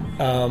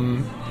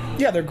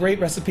 Yeah, they're great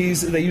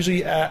recipes. They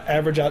usually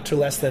average out to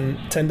less than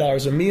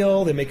 $10 a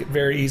meal. They make it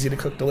very easy to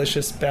cook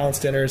delicious,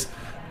 balanced dinners.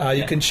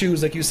 You can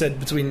choose, like you said,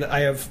 between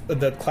I have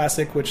the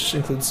classic, which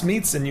includes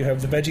meats, and you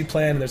have the veggie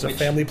plan, and there's a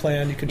family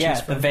plan you can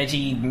choose from. The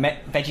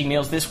veggie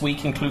meals this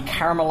week include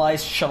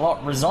caramelized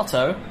shallot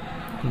risotto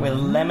with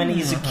lemony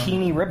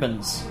zucchini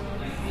ribbons.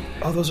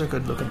 Oh, those are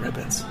good-looking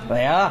ribbons.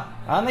 They are,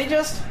 aren't they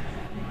just?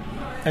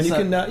 And you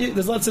can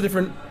there's lots of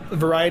different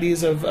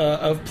varieties of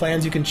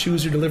plans. You can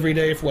choose your delivery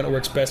day for when it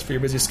works best for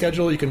your busy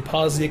schedule. You can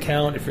pause the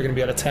account if you're going to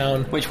be out of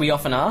town. Which we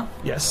often are.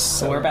 Yes.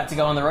 So we're about to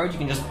go on the road. You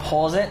can just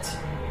pause it.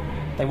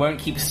 They won't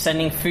keep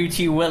sending food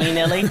to you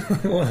willy-nilly.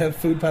 We'll have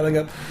food piling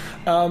up.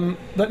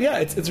 But yeah,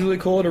 it's really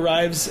cool. It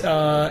arrives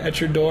at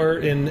your door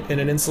in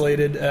an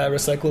insulated,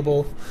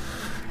 recyclable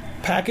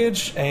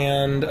package.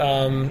 And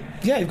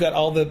yeah, you've got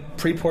all the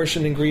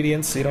pre-portioned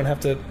ingredients, so you don't have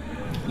to...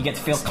 You get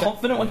to feel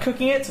confident when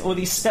cooking it. All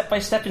these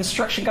step-by-step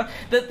instruction guides.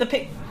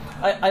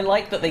 I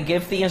like that they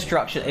give the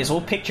instruction. It's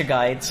all picture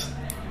guides.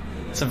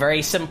 It's a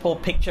very simple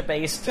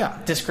picture-based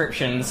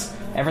descriptions.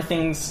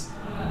 Everything's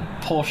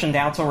portioned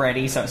out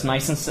already, so it's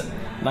nice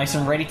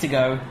and ready to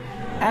go.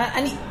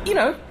 And you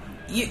know,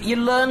 you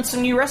learn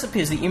some new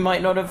recipes that you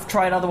might not have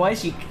tried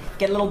otherwise. You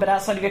get a little bit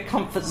outside of your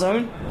comfort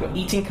zone, your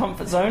eating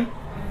comfort zone.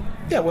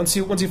 Yeah, once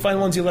you find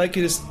ones you like,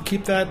 you just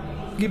keep that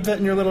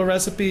in your little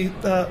recipe.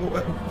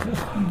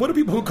 What do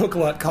people who cook a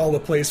lot call the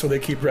place where they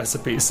keep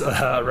recipes?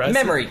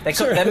 Memory. They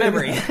cook their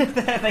memory.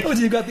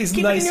 You've got these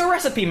keep nice... it in your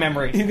recipe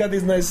memory. You've got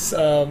these nice...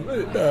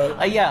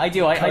 yeah, I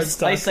do. I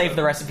save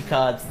the recipe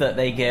cards that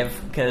they give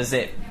because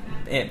it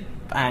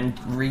and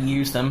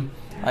reuse them.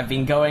 I've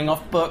been going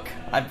off book.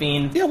 I've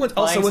been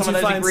buying some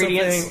of those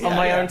ingredients on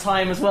my own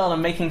time as well,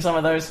 and making some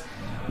of those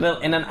in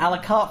an a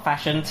la carte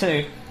fashion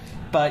too.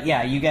 But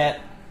yeah, you get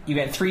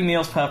 3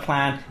 meals per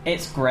plan.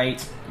 It's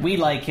great. We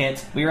like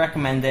it. We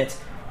recommend it.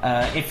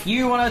 If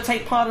you want to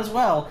take part as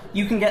well,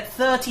 you can get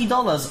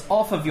 $30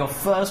 off of your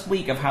first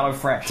week of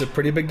HelloFresh. It's a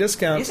pretty big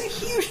discount. It's a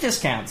huge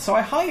discount, so I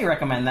highly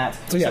recommend that.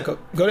 So yeah, go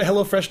to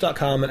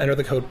HelloFresh.com and enter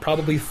the code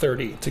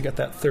probably30 to get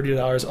that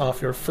 $30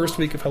 off your first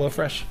week of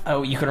HelloFresh.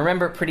 Oh, you can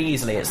remember it pretty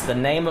easily. It's the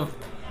name of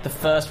the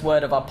first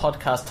word of our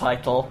podcast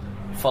title,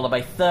 followed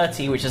by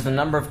 30, which is the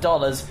number of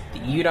dollars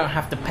that you don't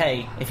have to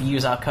pay if you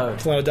use our code.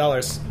 It's a lot of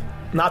dollars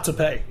not to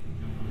pay.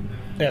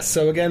 Yes,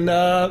 so again,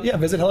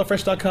 visit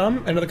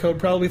HelloFresh.com, enter the code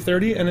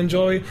probably30, and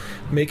enjoy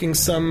making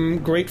some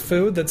great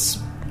food that's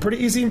pretty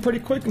easy and pretty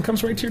quick and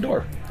comes right to your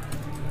door.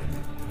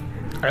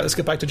 All right, let's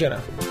get back to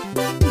Jenna.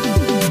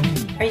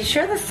 Are you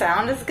sure the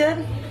sound is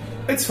good?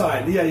 It's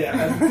fine,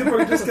 yeah.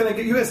 We're just going to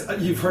get you guys...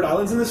 You've heard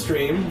Islands in the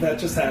Stream. That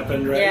just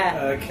happened, right?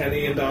 Yeah.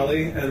 Kenny and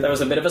Dolly. And there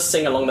was a bit of a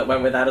sing-along that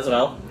went with that as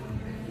well.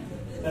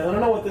 And I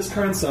don't know what this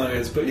current song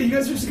is, but you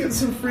guys are just getting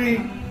some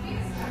free...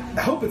 I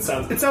hope it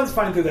sounds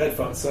fine through the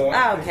headphones. So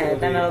okay,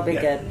 then it'll be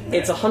good.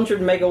 It's a 100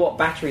 megawatt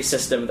battery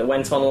system that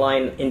went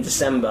online in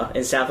December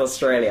in South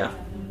Australia.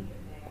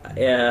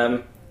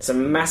 It's a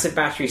massive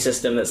battery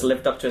system that's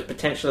lived up to its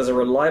potential as a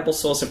reliable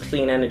source of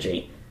clean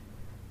energy.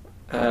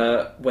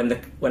 When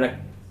a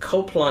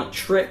coal plant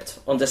tripped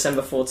on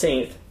December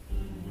 14th,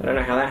 I don't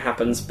know how that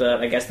happens,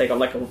 but I guess they got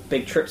like a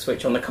big trip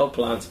switch on the coal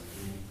plant.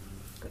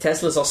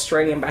 Tesla's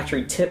Australian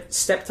battery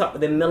stepped up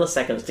within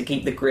milliseconds to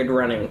keep the grid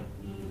running.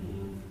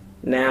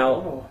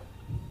 Now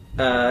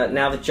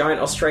the giant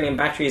Australian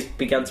battery has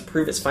begun to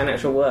prove its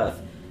financial worth.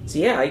 So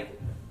yeah,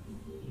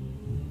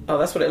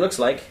 that's what it looks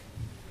like.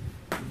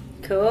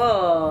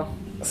 Cool.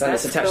 So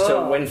it's attached to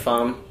a wind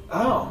farm.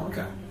 Oh,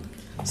 okay.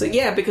 So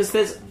yeah, because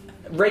there's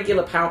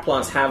regular power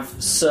plants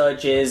have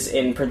surges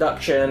in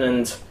production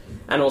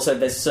and also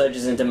there's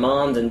surges in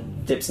demand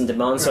and dips in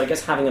demand. So I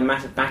guess having a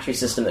massive battery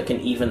system that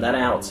can even that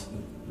out.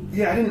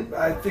 Yeah,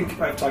 I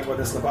think I've talked about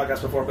this in the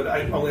podcast before, but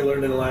I only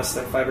learned in the last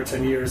 5 or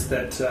 10 years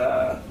that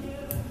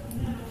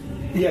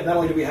not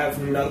only do we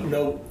have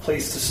no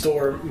place to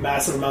store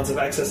massive amounts of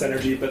excess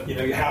energy, but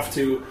you have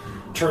to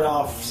turn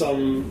off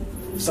some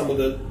of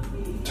the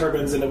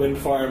turbines in a wind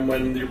farm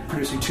when you're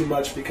producing too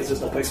much because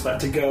there's no place for that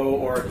to go,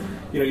 or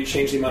you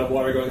change the amount of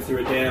water going through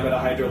a dam at a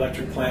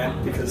hydroelectric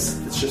plant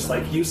because it's just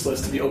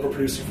useless to be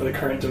overproducing for the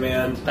current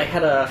demand. They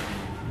had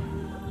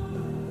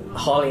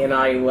Holly and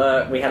I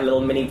we had a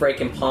little mini break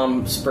in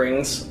Palm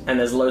Springs, and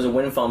there's loads of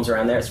wind farms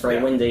around there. It's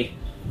very windy,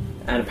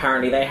 and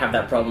apparently they have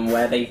that problem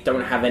where they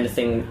don't have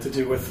anything to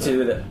do with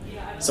it.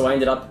 So I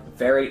ended up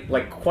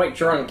quite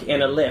drunk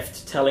in a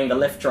lift, telling the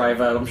lift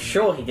driver, I'm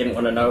sure he didn't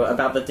want to know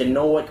about the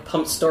Dinorwic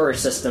pump storage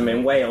system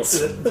in Wales.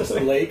 Is it just a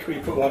lake where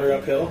you put water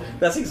uphill?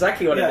 That's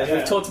exactly what it is.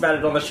 We've talked about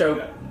it on the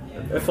show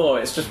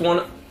before. It's just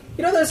one...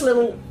 You know those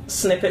little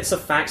snippets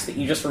of facts that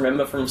you just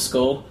remember from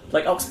school?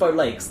 Like Oxbow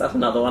Lakes, that's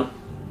another one.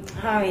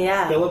 Oh,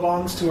 yeah.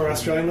 Billabongs to our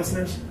Australian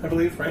listeners, I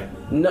believe, right?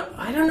 No,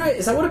 I don't know.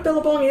 Is that what a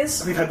billabong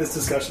is? We've had this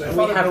discussion.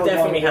 We have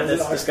definitely had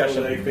this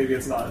discussion. Lake. Maybe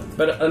it's not.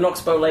 But an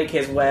oxbow lake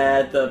is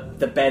where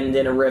the bend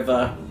in a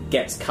river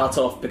gets cut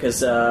off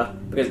because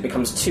it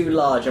becomes too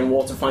large and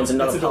water finds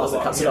another path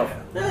that cuts it off.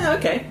 Yeah,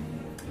 okay.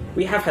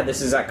 We have had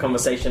this exact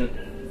conversation.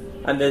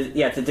 And the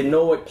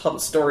Dinorwic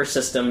pump storage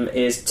system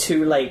is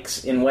 2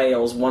 lakes in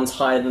Wales, one's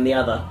higher than the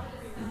other.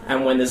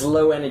 And when there's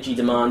low energy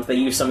demand, they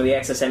use some of the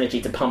excess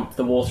energy to pump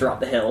the water up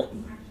the hill.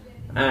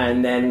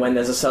 And then when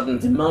there's a sudden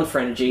demand for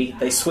energy,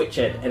 they switch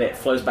it and it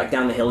flows back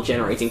down the hill,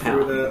 generating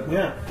power.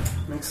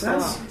 Makes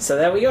sense. So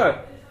there we go.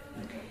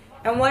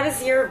 And what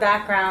is your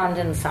background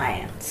in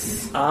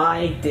science?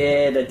 I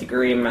did a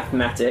degree in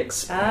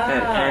mathematics,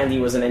 and Andy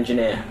was an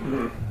engineer.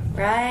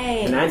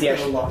 Right. And Andy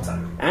It's been a long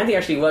time. Andy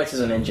actually worked as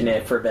an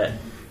engineer for a bit.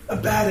 A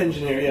bad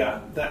engineer, yeah.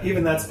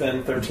 That's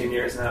been 13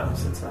 years now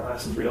since my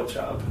last real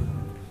job.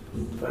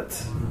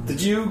 But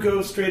did you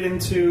go straight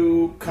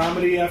into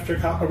comedy after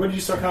or when did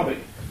you start comedy?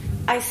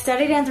 I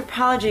studied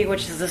anthropology,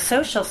 which is a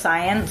social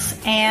science,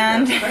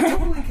 and That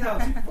totally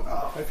counts.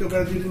 Wow, I feel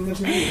bad you didn't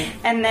mention me.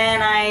 and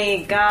then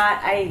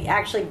I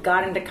actually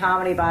got into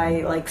comedy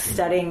by like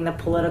studying the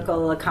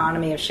political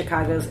economy of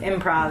Chicago's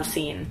improv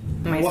scene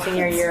my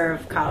senior year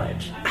of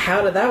college.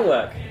 How did that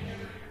work?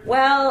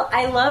 Well,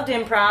 I loved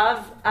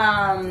improv.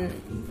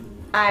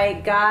 I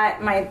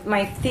got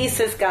my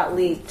thesis got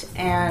leaked,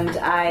 and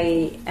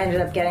I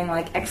ended up getting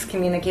like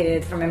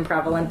excommunicated from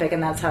Improv Olympic,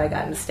 and that's how I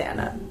got into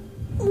stand-up.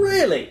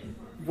 Really?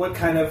 What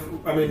kind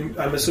of? I mean,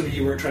 I'm assuming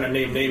you weren't trying to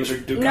name names or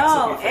do No,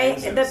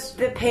 gossipy things.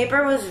 the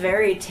paper was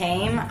very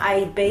tame.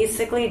 I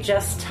basically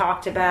just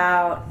talked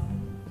about.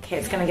 Okay,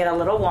 it's going to get a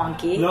little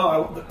wonky.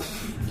 No,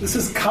 this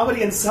is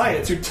comedy and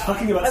science. You're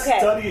talking about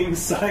studying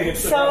science.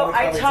 So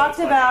I talked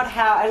about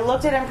how I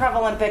looked at Improv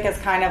Olympic as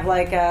kind of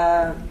like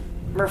a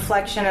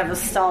reflection of a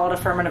stalled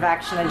affirmative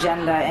action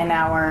agenda in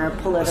our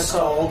political...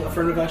 Stalled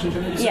affirmative action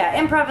agenda? Yeah,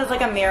 improv is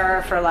like a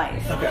mirror for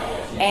life. Okay.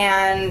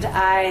 And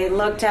I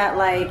looked at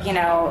like, you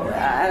know,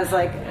 as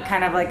like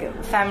kind of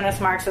like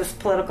feminist Marxist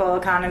political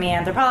economy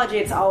anthropology,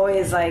 it's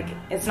always like,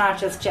 it's not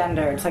just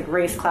gender, it's like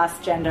race, class,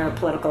 gender,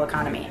 political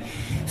economy.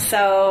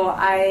 So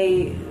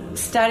I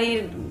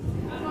studied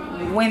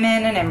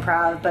women in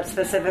improv, but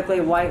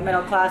specifically white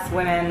middle class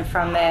women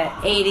from the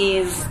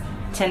 80s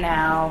to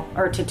now,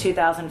 or to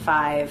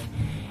 2005,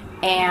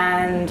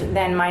 and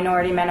then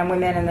minority men and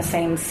women in the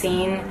same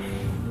scene.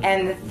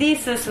 And the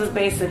thesis was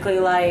basically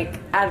like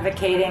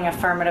advocating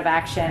affirmative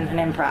action in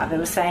improv. It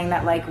was saying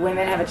that like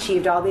women have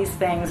achieved all these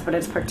things, but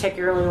it's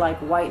particularly like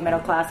white middle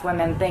class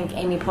women. Think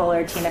Amy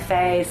Poehler, Tina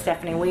Fey,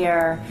 Stephanie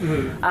Weir,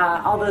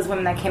 all those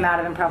women that came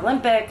out of Improv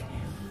Olympic.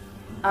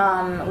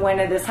 When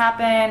did this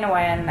happen?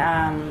 When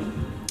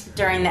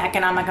during the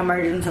economic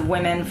emergence of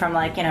women from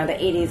like, you know, the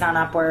 80s on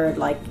upward,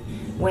 like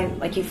when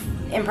like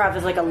improv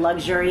is like a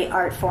luxury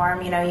art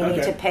form, you know, you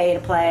need to pay to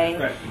play,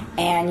 right.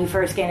 And you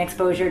first gain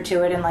exposure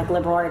to it in like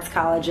liberal arts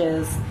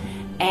colleges,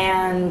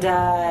 and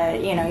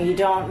you know, you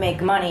don't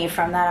make money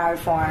from that art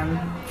form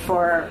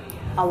for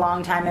a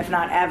long time, if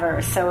not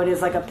ever. So it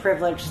is like a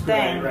privileged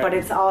thing, right. But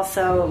it's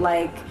also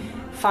like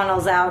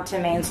funnels out to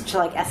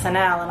like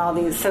SNL and all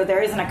these. So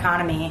there is an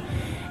economy,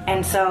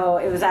 and so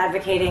it was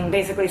advocating,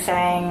 basically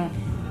saying,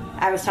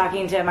 I was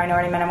talking to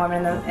minority men and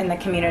women in the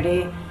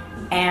community,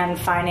 and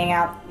finding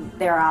out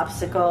their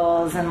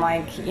obstacles and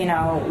like, you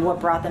know,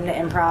 what brought them to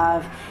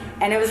improv.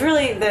 And it was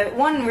really the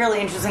one really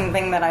interesting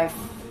thing that I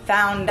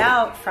found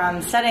out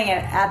from studying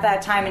it at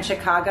that time in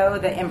Chicago.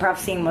 The improv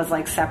scene was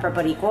like separate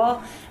but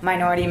equal.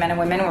 Minority men and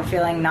women were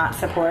feeling not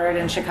supported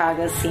in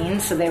Chicago's scene,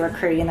 so they were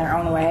creating their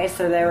own way.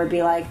 So there would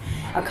be like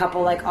a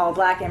couple like all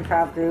black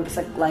improv groups,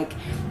 like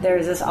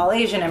there's this all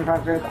Asian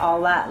improv group,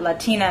 all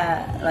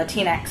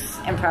Latinx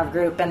improv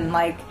group, and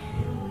like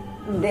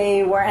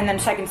they were, and then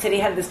Second City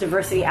had this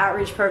diversity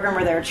outreach program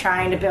where they were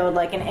trying to build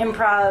like an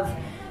improv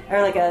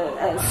or like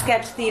a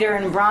sketch theater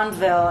in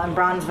Bronzeville, and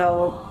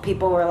Bronzeville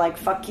people were like,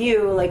 fuck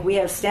you, like we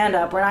have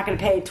stand-up, we're not going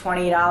to pay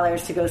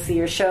 $20 to go see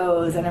your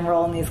shows and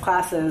enroll in these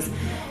classes.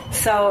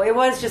 So it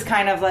was just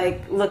kind of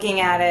like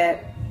looking at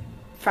it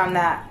from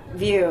that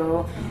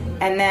view.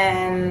 And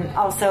then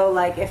also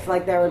like if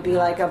like there would be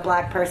like a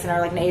black person or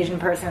like an Asian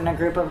person in a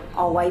group of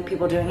all white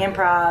people doing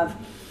improv,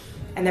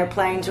 and they're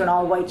playing to an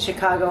all-white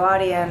Chicago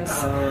audience,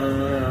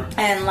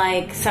 and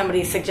like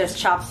somebody suggests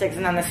chopsticks,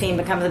 and then the scene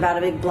becomes about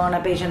a big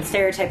blown-up Asian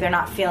stereotype, they're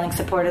not feeling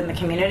supported in the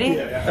community.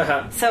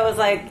 So it was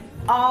like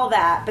all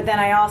that, but then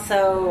I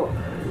also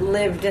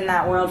lived in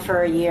that world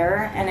for a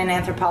year, and in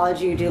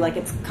anthropology you do like,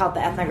 it's called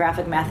the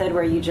ethnographic method,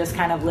 where you just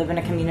kind of live in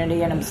a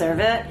community and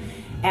observe it.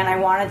 And I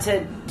wanted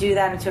to do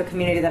that into a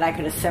community that I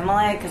could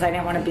assimilate, because I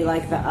didn't want to be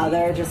like the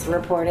other, just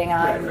reporting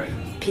on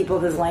people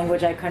whose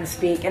language I couldn't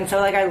speak. And so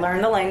like I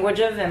learned the language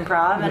of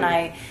improv, and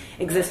I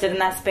existed in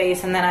that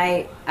space. And then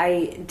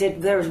I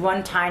did, there was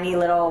one tiny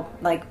little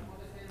like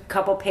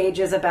couple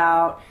pages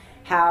about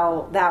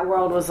how that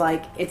world was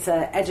like, it's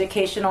an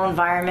educational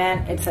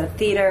environment, it's a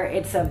theater,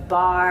 it's a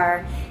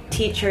bar,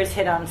 teachers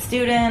hit on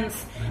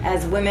students,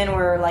 as women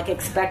were like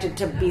expected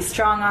to be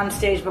strong on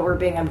stage, but we're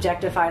being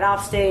objectified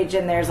off stage,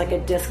 and there's like a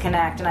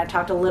disconnect. And I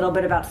talked a little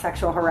bit about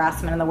sexual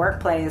harassment in the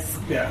workplace.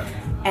 Yeah.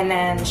 And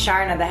then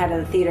Sharna, the head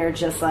of the theater,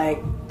 just like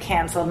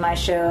canceled my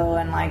show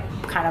and like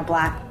kind of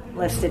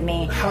blacklisted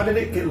me. How did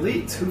it get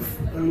leaked?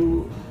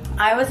 Who?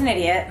 I was an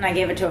idiot, and I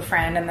gave it to a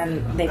friend, and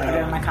then they put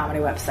it on my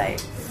comedy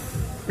website.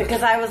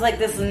 Because I was like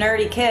this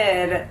nerdy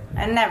kid,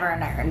 and never a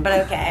nerd,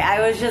 but okay.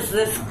 I was just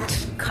this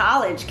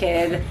college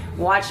kid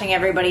watching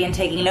everybody and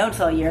taking notes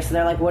all year. So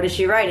they're like, "What is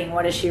she writing?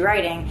 What is she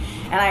writing?"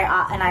 And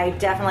I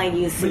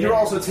definitely used. But you're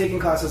also taking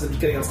classes and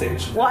getting on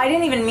stage. Well, I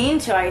didn't even mean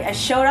to. I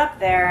showed up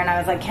there, and I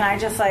was like, "Can I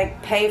just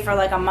like pay for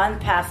like a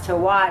month pass to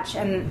watch?"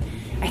 And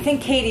I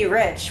think Katie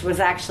Rich was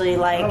actually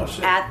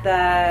like at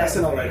the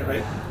SNL writer,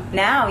 right?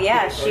 Now,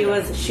 yeah,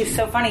 she's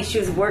so funny. She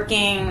was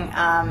working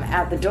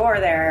at the door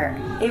there.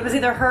 It was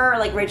either her or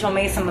like Rachel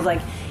Mason was like,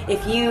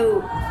 if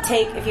you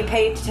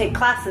pay to take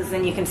classes,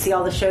 then you can see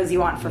all the shows you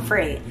want for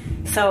free.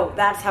 So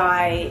that's how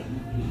I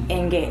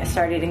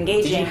started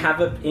engaging. Did you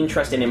have an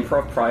interest in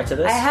improv prior to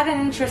this? I had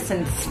an interest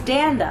in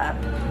stand-up,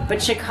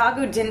 but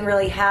Chicago didn't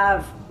really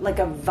have like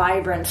a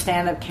vibrant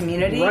stand-up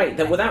community.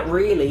 Right, without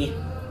really...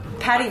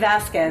 Patty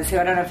Vasquez, who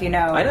I don't know if you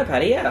know. I know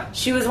Patty, yeah.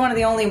 She was one of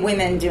the only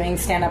women doing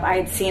stand-up I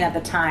had seen at the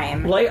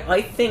time. Well,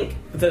 I think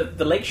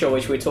the Lake Show,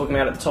 which we were talking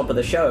about at the top of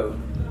the show,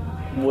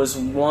 was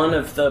one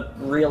of the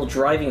real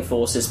driving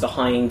forces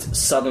behind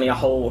suddenly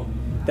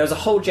there was a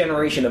whole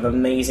generation of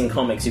amazing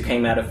comics who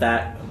came out of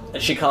that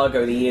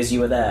Chicago the years you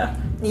were there.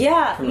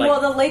 Yeah,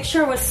 well, the Lake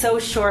Shore was so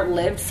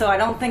short-lived, so I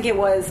don't think it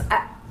was...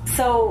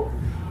 So,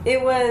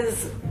 it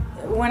was...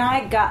 When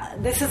I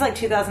got... This is like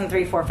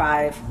 2003, 4,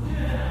 5...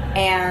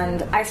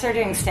 And I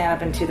started doing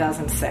stand-up in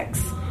 2006.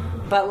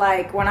 But,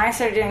 like, when I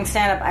started doing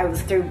stand-up, I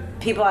was through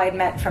people I had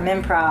met from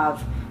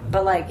improv.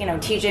 But, like, you know,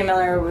 TJ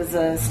Miller was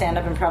a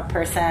stand-up improv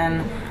person.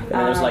 And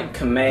there was, like,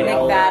 Kumail. Nick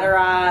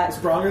Vatterott. Was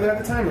Bronger there at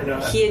the time or no?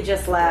 He had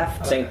just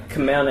left. Saying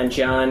Kumail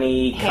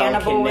Nanjiani,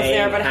 Hannibal was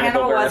there, but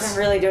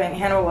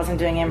Hannibal wasn't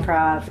doing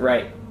improv.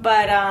 Right.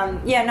 But,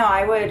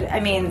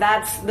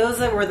 those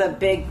were the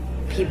big...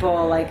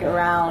 people like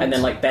around, and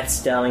then like Beth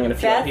Stelling and a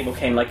few other people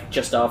came like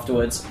just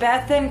afterwards.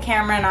 Beth and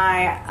Cameron and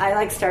I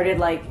like started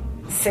like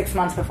 6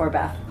 months before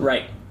Beth.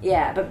 Right.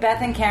 Yeah, but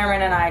Beth and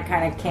Cameron and I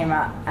kind of came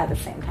out at the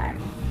same time.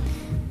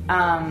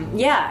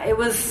 It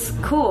was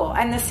cool,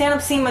 and the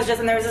stand-up scene was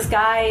just, and there was this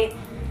guy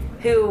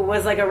who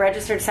was like a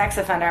registered sex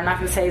offender. I'm not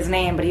going to say his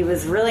name, but he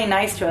was really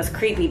nice to us,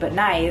 creepy but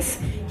nice.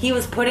 He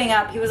was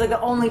like the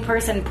only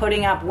person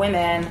putting up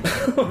women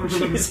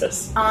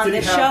Jesus. on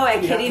the show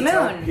at Kitty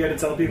Moon. You had to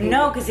tell people?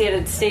 No, because he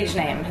had a stage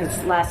name. His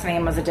last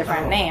name was a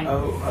different name.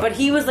 But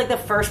he was like the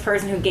first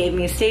person who gave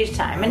me stage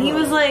time. And he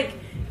was like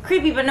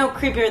creepy, but no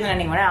creepier than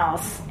anyone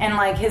else. And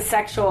like his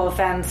sexual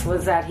offense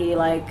was that he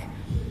like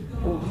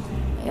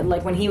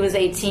when he was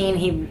 18,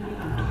 he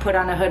put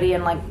on a hoodie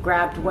and like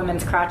grabbed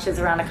women's crotches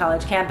around a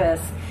college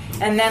campus.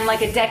 And then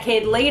like a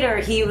decade later,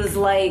 he was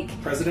like...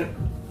 President?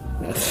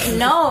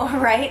 No,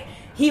 right?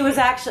 He was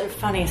actually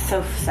funny,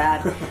 so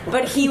sad.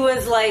 But he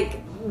was like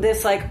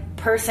this like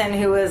person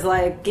who was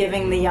like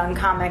giving the young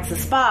comics a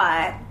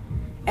spot,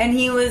 and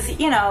he was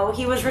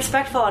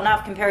respectful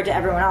enough compared to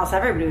everyone else.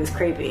 Everybody was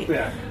creepy.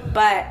 Yeah.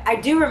 But I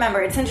do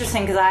remember, it's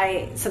interesting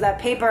because that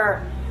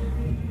paper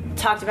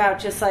talked about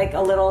just like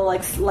a little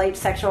like light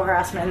sexual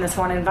harassment in this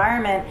one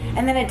environment,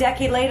 and then a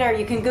decade later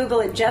you can Google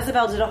it.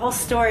 Jezebel did a whole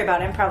story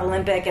about Improv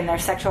Olympic and their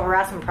sexual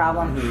harassment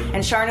problem,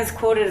 and Sharna's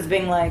quoted as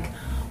being like,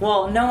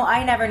 well, no,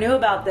 I never knew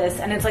about this.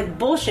 And it's like,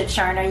 bullshit,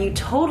 Sharna, you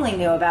totally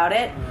knew about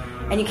it.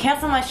 And you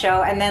canceled my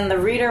show. And then the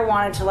reader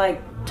wanted to,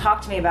 like, talk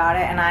to me about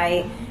it. And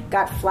I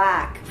got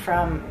flack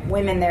from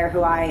women there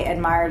who I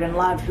admired and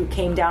loved, who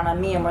came down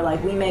on me and were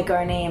like, we make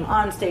our name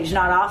on stage,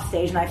 not off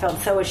stage. And I felt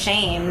so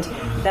ashamed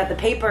that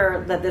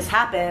that this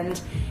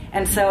happened.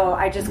 And so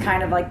I just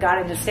kind of, like, got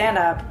into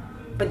stand-up.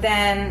 But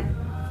then,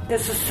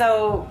 this is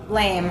so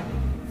lame.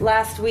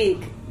 Last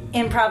week,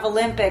 Improv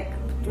Olympic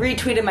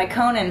retweeted my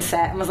Conan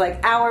set and was like,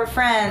 our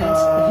friend.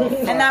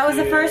 And that was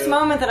the first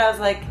moment that I was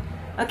like,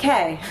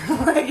 okay.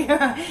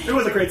 It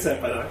was a great set,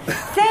 by the way.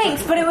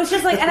 Thanks, but it was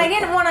just like, and I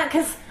didn't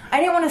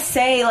want to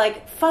say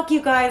like, fuck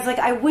you guys, like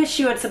I wish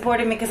you had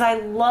supported me, because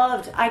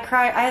I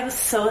cried, I was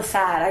so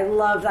sad, I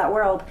loved that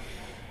world.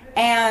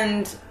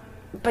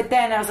 But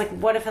then I was like,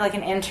 what if like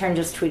an intern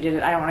just tweeted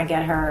it? I don't want to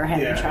get her or him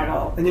in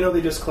trouble. And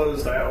they just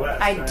closed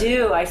iOS. I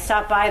do. I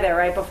stopped by there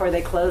right before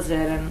they closed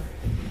it, and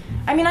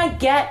I mean, I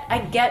get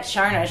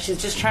Sharna.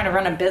 She's just trying to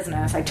run a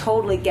business. I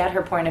totally get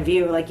her point of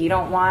view. Like, you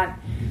don't want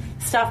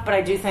stuff, but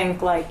I do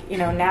think, like, you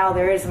know, now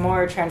there is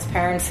more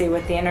transparency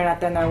with the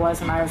internet than there was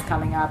when I was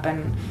coming up,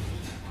 and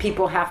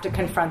people have to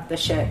confront the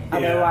shit.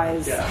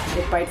 Otherwise,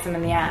 it bites them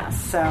in the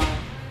ass. So,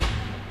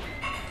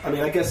 I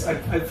mean, I guess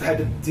I've had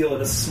to deal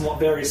in a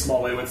very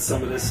small way with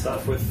some of this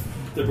stuff with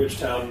the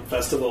Bridgetown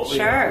Festival.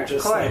 Sure,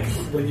 just of course.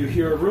 like when you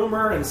hear a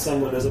rumor and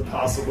someone is a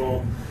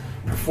possible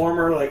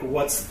performer, like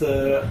what's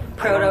the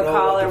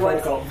protocol or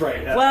what?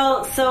 Right. Yeah.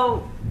 Well,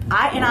 so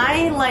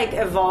I like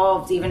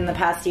evolved even in the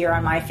past year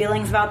on my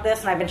feelings about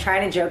this, and I've been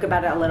trying to joke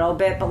about it a little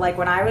bit, but like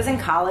when I was in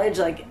college,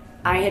 like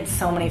I had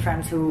so many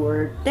friends who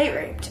were date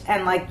raped,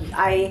 and like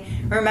I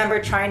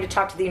remember trying to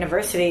talk to the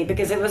university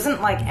because it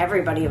wasn't like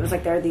everybody, it was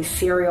like there are these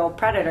serial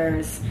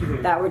predators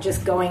that were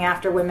just going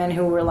after women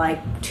who were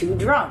like too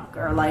drunk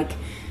or like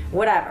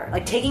whatever,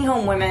 like taking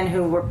home women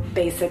who were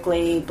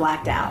basically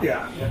blacked out.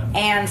 Yeah.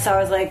 And so I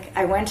was like,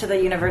 I went to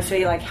the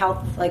university like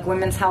health, like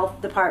women's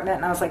health department,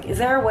 and I was like, is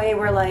there a way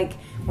where like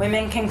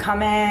women can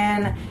come in,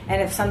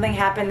 and if something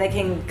happened, they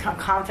can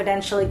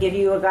confidentially give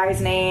you a guy's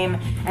name,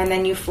 and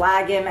then you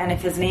flag him, and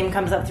if his name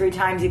comes up 3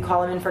 times, you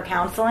call him in for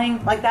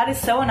counseling. Like that is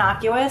so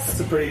innocuous.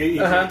 It's a pretty easy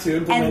to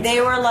implement. And they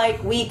were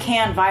like, we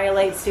can't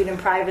violate student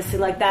privacy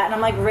like that. And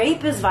I'm like,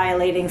 rape is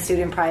violating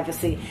student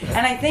privacy.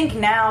 And I think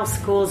now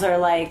schools are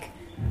like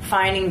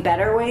finding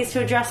better ways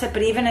to address it,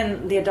 but even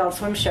in the Adult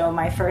Swim show,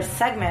 my first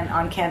segment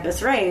on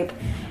campus rape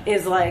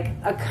is like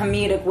a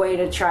comedic way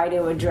to try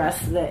to address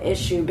the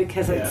issue,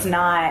 because it's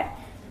not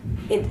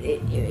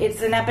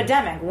it's an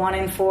epidemic. 1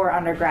 in 4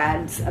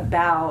 undergrads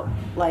about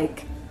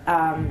like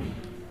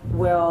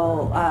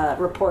will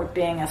report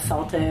being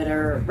assaulted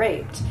or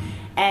raped.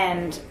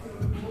 And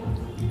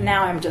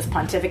now I'm just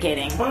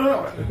pontificating.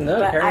 No,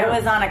 but I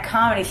was on a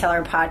Comedy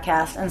Cellar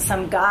podcast, and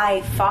some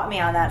guy fought me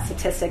on that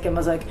statistic and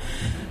was like,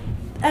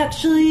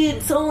 actually,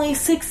 it's only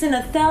 6 in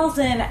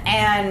 1,000.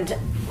 And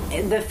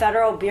the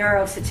Federal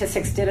Bureau of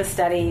Statistics did a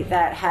study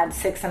that had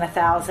 6 in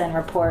 1,000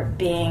 report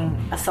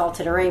being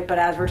assaulted or raped. But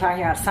as we're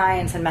talking about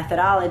science and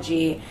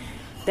methodology,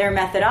 their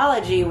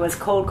methodology was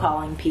cold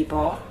calling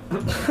people.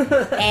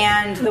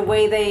 And the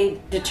way they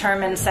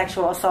determined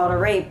sexual assault or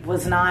rape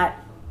was not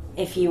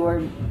if you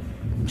were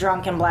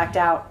drunk and blacked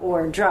out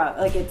or drug.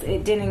 Like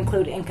it didn't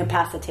include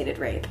incapacitated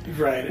rape,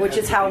 right? Which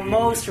is how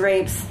most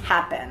rapes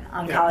happen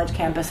on college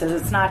campuses.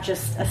 It's not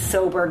just a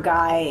sober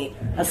guy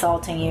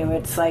assaulting you.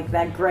 It's like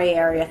that gray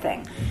area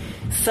thing.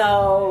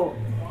 So,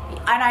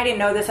 and I didn't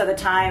know this at the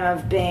time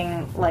of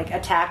being like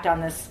attacked on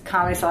this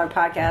Comedy Cellar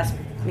podcast,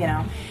 you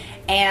know.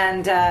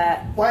 And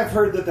well, I've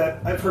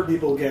heard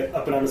people get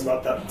up in arms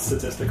about that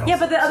statistic also. Yeah,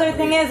 but the other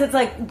thing is, it's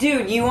like,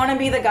 dude, you want to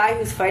be the guy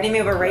who's fighting me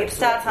over rape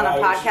stats on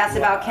a podcast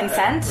about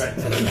consent?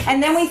 Right.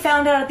 And then we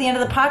found out at the end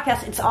of the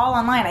podcast, it's all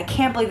online. I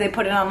can't believe they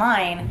put it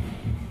online.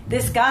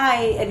 This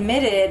guy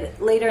admitted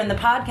later in the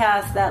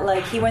podcast that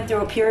like he went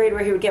through a period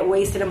where he would get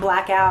wasted and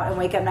black out and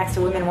wake up next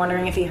to women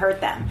wondering if he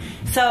hurt them.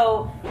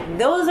 So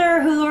those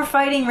are who are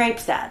fighting rape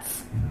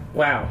stats.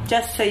 Wow.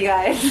 Just so you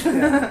guys...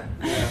 Yeah.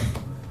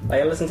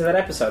 I listened to that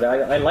episode.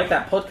 I like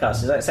that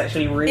podcast. It's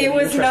actually really It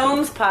was interesting.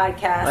 Gnome's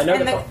podcast. I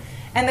know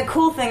and the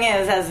cool thing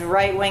is, as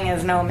right-wing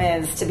as Gnome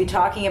is, to be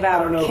talking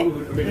about... I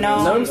don't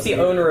know Gnome's the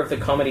owner of the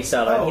Comedy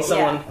Cellar. Oh, he's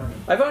someone...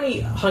 I've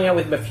only hung out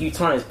with him a few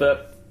times,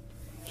 but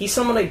he's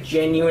someone I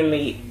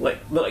genuinely...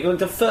 Like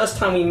the first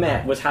time we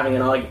met was having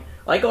an argument.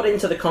 I got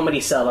into the Comedy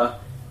Cellar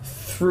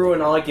through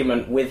an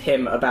argument with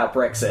him about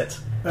Brexit.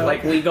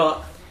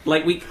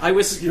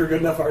 You're a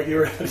good enough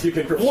arguer that you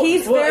can perform.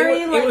 He's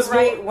very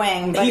right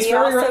wing, but he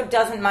also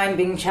doesn't mind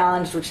being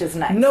challenged, which is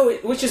nice. No,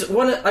 which is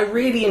one. And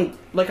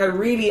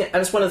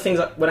it's one of the things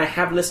that when I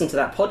have listened to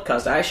that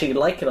podcast, I actually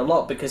like it a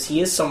lot because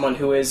he is someone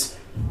who is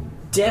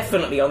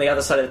definitely on the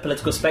other side of the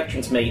political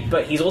spectrum to me,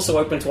 but he's also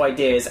open to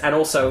ideas, and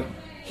also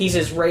he's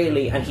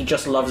Israeli and he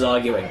just loves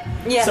arguing.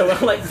 Yeah. So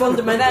like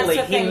fundamentally,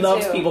 he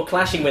loves people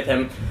clashing with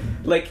him.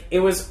 Like it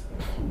was.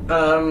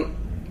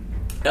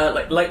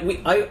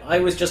 I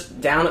was just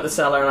down at the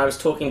cellar and I was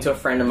talking to a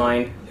friend of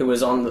mine who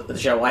was on the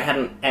show. I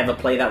hadn't ever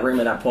played that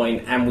room at that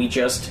point, and we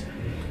just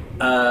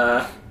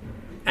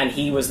and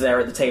he was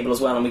there at the table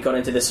as well, and we got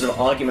into this sort of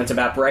argument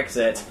about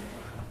Brexit.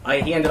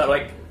 He ended up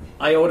like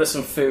I ordered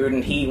some food,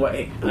 and he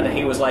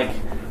was like,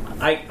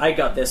 I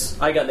got this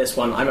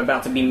one. I'm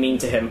about to be mean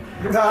to him.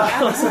 And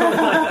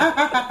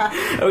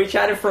we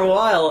chatted for a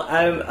while,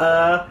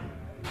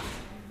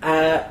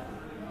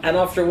 and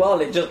after a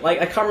while, it just,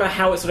 like, I can't remember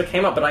how it sort of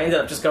came up, but I ended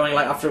up just going,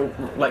 like, after,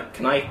 like,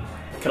 can I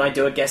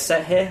do a guest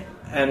set here?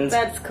 And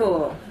that's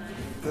cool.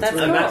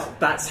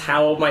 That's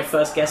how my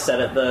first guest set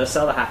at the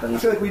Cellar happened. I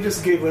feel like we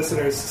just gave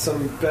listeners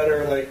some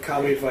better, like,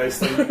 comedy advice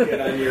than you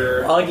get on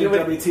your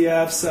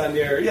WTFs, on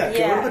your,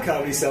 go to the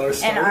Comedy Cellar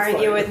and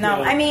argue with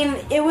no. I mean,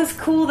 it was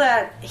cool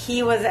that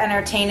he was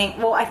entertaining.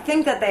 Well, I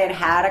think that they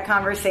had a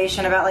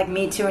conversation about, like,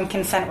 Me Too and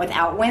consent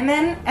without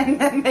women,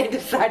 and then they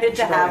decided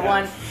to have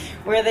one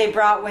where they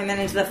brought women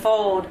into the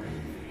fold.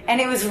 And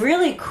it was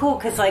really cool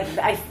because, like,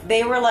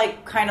 they were,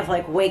 like, kind of,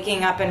 like,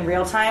 waking up in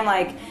real time.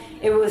 Like,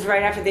 it was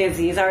right after the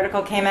Aziz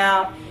article came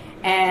out.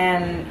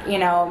 And, you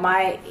know,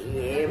 my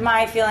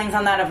feelings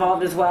on that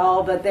evolved as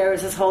well. But there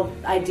was this whole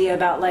idea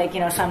about, like, you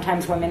know,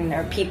 sometimes women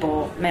or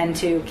people, men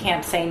too,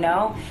 can't say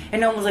no.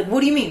 And no one was like, what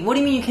do you mean? What do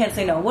you mean you can't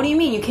say no? What do you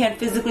mean you can't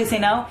physically say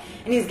no?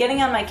 And he's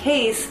getting on my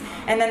case.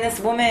 And then this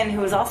woman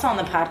who was also on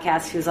the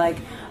podcast, who's, like,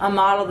 a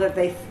model that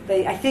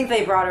I think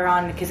they brought her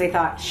on because they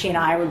thought she and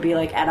I would be,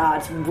 like, at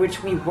odds,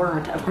 which we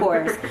weren't, of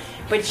course.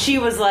 But she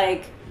was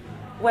like,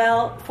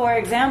 Well, for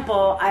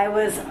example, I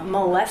was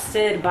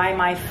molested by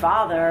my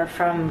father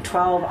from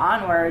 12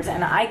 onwards,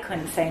 and I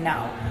couldn't say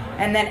no.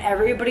 And then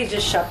everybody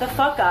just shut the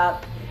fuck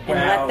up and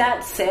let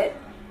that sit.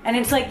 And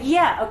it's like,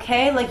 yeah,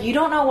 okay, like, you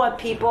don't know what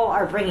people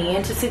are bringing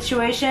into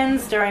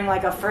situations during,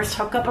 like, a first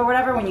hookup or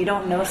whatever when you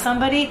don't know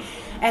somebody.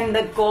 And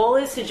the goal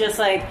is to just,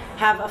 like,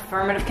 have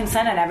affirmative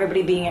consent and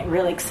everybody being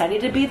really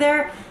excited to be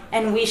there.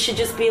 And we should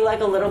just be, like,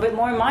 a little bit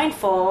more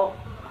mindful,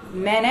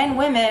 men and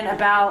women,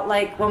 about,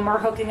 like, when we're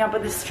hooking up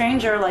with a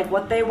stranger, like,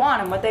 what they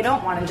want and what they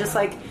don't want. And just,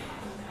 like,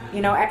 you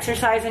know,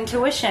 exercise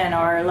intuition.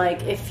 Or,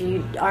 like, if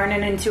you aren't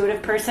an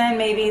intuitive person,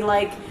 maybe,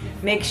 like,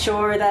 make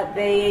sure that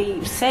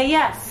they say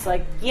yes.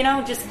 Like, you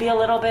know, just be a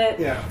little bit...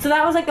 Yeah. So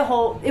that was, like, the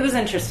whole... It was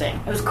interesting.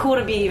 It was cool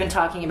to be even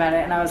talking about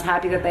it, and I was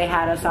happy that they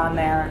had us on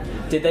there.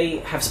 Did they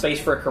have space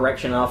for a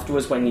correction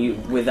afterwards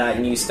with that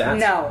new stat?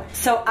 No.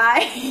 So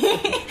I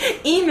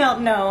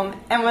emailed Noam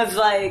and was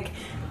like,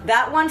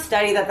 that one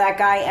study that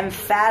guy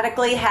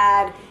emphatically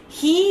had,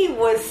 he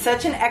was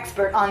such an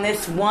expert on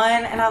this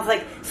one, and I was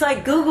like, so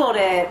I Googled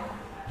it,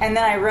 and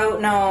then I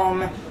wrote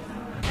Noam,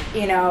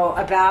 you know,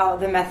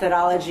 about the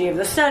methodology of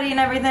the study and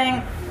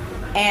everything.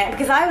 And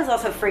because I was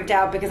also freaked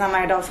out, because on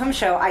my Adult Swim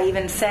show, I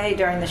even say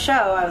during the show,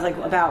 I was like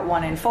about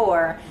 1 in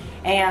 4,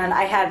 and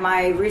I had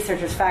my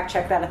researchers fact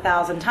check that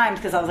 1,000 times,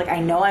 because I was like,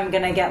 I know I'm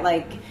gonna get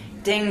like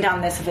dinged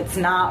on this if it's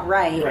not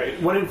right.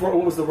 Right. 1 in 4.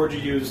 What was the word you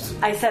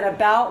used? I said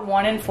about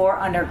 1 in 4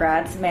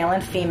 undergrads, male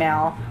and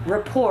female,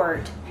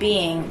 report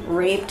being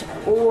raped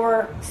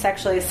or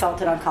sexually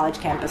assaulted on college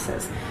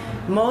campuses.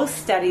 Most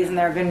studies, and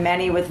there have been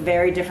many with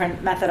very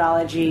different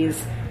methodologies,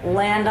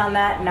 land on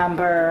that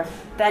number.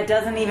 That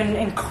doesn't even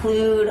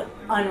include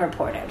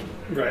unreported.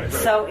 Right.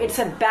 So it's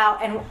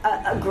about, and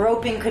a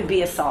groping could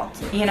be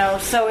assault, you know,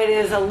 so it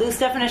is a loose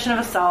definition of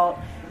assault,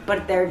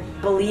 but they're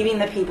believing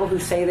the people who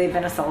say they've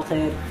been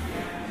assaulted.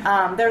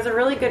 There's a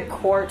really good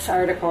Quartz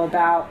article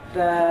about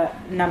the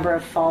number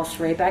of false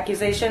rape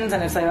accusations,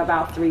 and it's like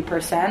about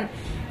 3%.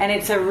 And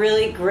it's a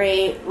really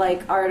great,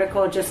 like,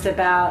 article just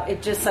about,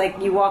 it just, like,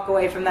 you walk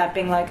away from that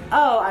being like,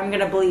 oh, I'm going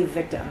to believe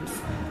victims,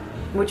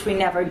 which we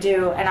never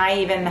do. And I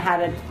even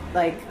had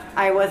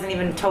I wasn't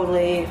even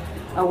totally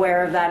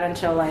aware of that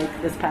until,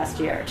 like, this past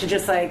year. To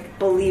just, like,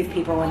 believe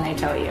people when they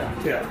tell you.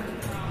 Yeah.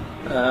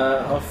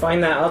 I'll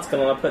find that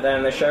article and I'll put that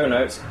in the show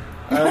notes.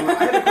 I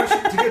had a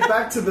question to get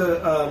back to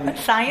the...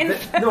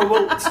 Science?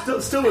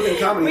 Still within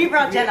comedy. We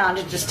brought Jen on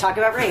to just talk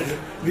about rape.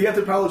 The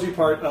anthropology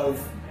part of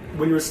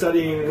when you were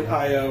studying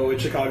IO in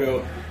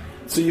Chicago,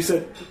 so you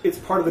said it's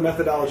part of the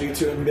methodology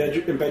to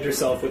embed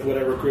yourself with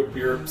whatever group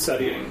you're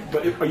studying.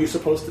 But are you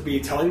supposed to be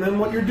telling them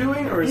what you're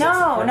doing, or is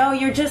no?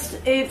 You're just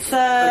it's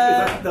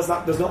there's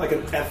not like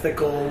an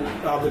ethical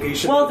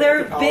obligation. Well, for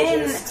there have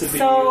been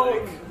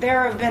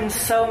there have been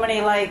so many,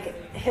 like,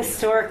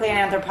 historically in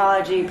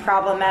anthropology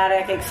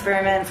problematic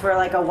experiments where,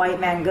 like, a white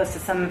man goes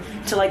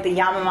to like the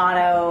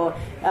Yamamoto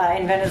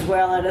in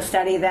Venezuela to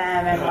study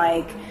them, and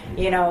like,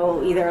 you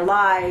know, either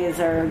lies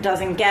or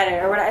doesn't get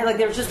it or whatever. Like,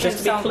 there's just to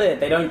be clear,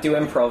 they don't do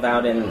improv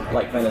out in,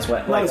 like,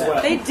 Venezuela. Like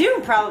that. They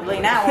do probably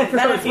now.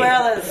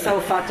 Venezuela is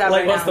so fucked up.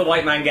 Like, right once now. the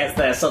white man gets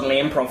there, suddenly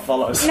improv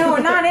follows. No,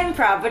 not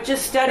improv, but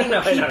just studying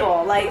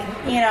people. Like,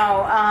 you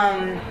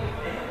know,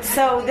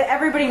 so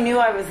everybody knew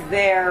I was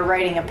there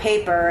writing a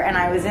paper, and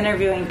I was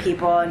interviewing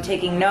people and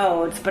taking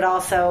notes, but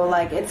also,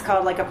 like, it's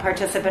called, like, a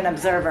participant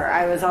observer.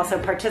 I was also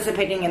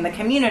participating in the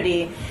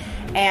community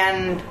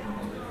and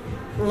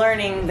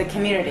learning the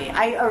community.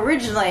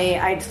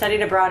 I'd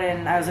studied abroad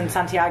I was in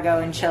Santiago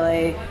in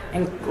Chile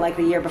in, like,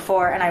 the year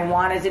before, and I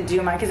wanted to do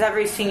because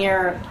every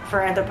senior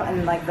for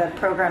and like the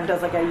program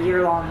does like a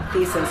year-long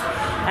thesis,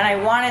 and I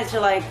wanted to,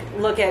 like,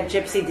 look at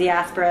gypsy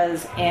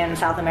diasporas in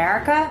South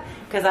America,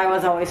 because I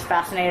was always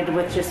fascinated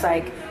with just,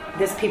 like,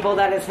 this people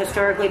that has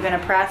historically been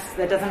oppressed,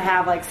 that doesn't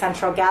have, like,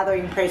 central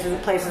gathering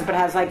places, but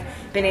has, like,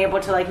 been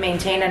able to, like,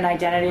 maintain an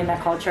identity and a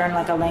culture and,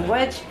 like, a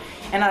language.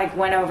 And I, like,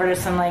 went over to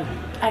some, like,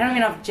 I don't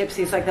even know if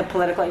gypsy's, like, the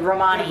political, like,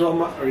 Romani.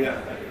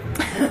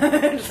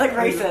 It's like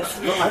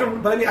racist. I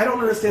don't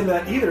understand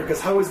that either,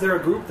 because how is there a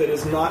group that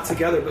is not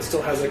together but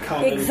still has a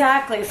common...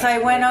 Exactly. So I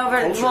went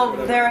over... Well,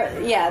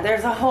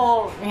 there's a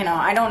whole... You know,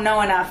 I don't know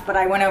enough, but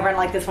I went over and,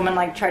 like, this woman,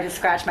 like, tried to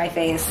scratch my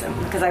face,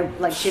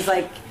 because she's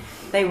like...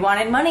 They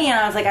wanted money, and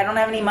I was like, I don't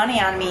have any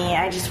money on me.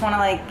 I just want to,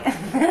 like...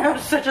 I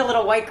was such a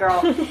little white girl.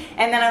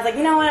 And then I was like,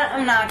 you know what?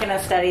 I'm not going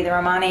to study the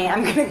Romani.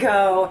 I'm going to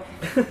go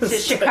to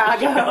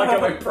Chicago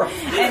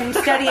and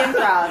study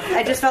improv.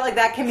 I just felt like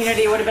that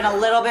community would have been a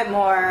little bit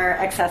more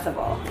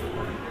accessible.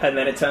 And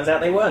then it turns out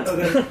they weren't.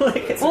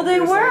 Well, they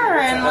were,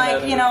 and,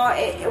 like, you know,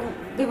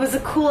 it was a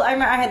cool... I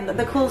remember I had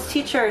the coolest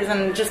teachers,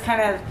 and just kind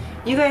of...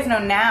 You guys know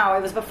now,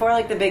 it was before,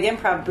 like, the big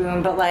improv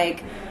boom, but,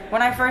 like,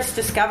 when I first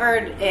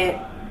discovered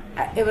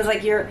it was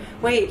like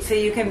so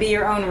you can be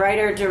your own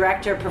writer,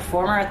 director,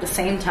 performer at the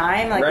same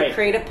time. Like, right. The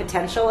creative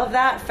potential of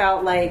that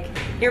felt like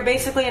you're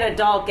basically an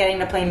adult getting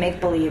to play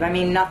make-believe. I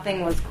mean,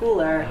 nothing was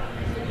cooler.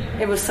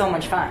 It was so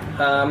much fun.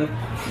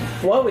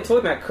 While we're talking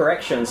about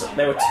corrections,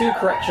 there were 2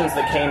 corrections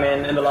that came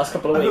in the last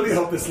couple of I weeks. really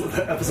hope this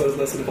episode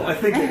is listenable. I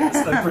think it is.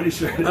 I'm pretty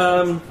sure it is.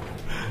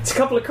 A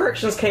couple of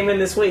corrections came in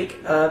this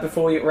week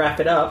before we wrap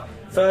it up.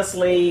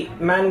 Firstly,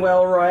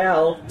 Manuel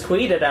Royale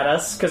tweeted at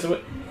us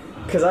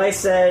because I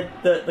said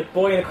that the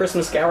boy in the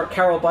Christmas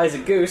Carol buys a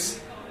goose.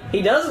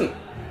 He doesn't.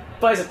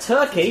 Buys a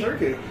turkey.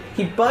 Turkey.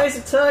 He buys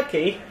a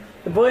turkey.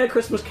 The boy in a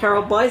Christmas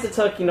Carol buys a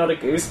turkey, not a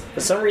goose.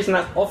 For some reason,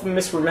 that's often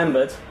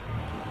misremembered.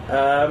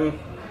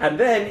 And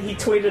then he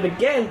tweeted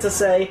again to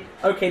say,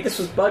 okay, this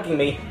was bugging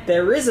me.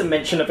 There is a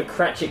mention of a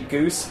Cratchit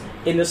goose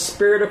in the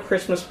Spirit of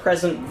Christmas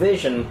Present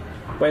vision.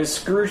 When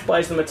Scrooge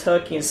buys them a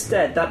turkey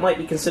instead, that might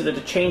be considered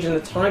a change in the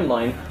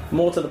timeline.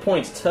 More to the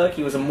point,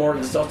 turkey was a more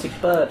exotic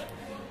bird.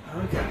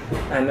 Okay.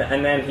 And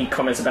then he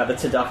comments about the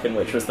turducken,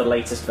 which was the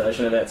latest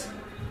version of it.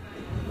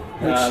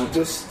 Which,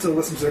 just to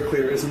listen to it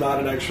clear, is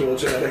not an actual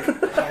genetic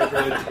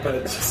hybrid,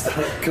 but just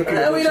cooking.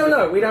 We don't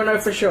know. We don't know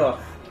for sure.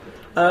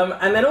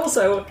 And then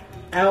also,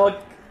 our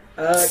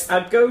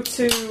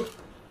go-to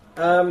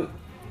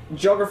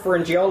geographer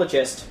and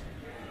geologist,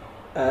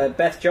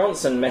 Beth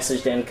Johnson,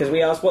 messaged in because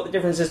we asked what the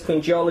difference is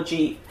between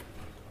geology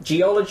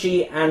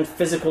and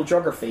physical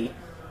geography.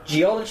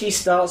 Geology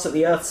starts at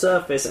the Earth's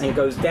surface and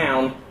goes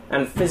down,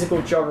 and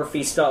physical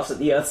geography starts at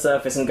the Earth's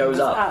surface and goes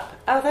up.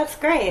 Oh, that's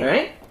great.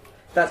 Right?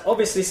 That's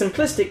obviously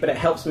simplistic, but it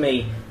helps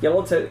me. You'll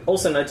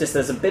also notice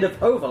there's a bit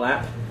of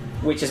overlap,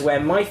 which is where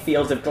my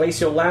field of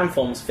glacial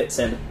landforms fits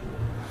in.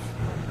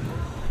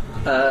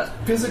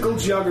 Physical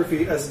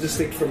geography as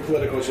distinct from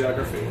political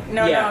geography.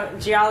 No,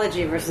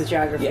 geology versus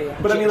geography. Yeah.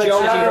 But I mean, like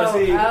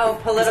Geology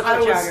geography.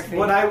 Political geography.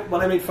 When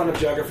I made fun of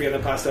geography in the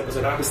past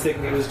episode, I was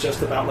thinking it was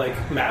just about like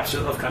maps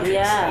of countries.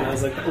 Yeah. And I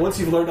was like, once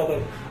you've learned all the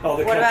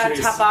What about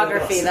countries,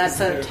 topography? what else is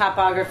there?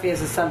 Topography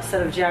is a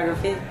subset of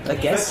geography. I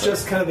guess. That's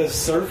just kind of the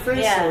surface,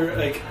 Yeah. or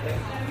like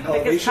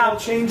Because elevational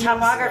changes.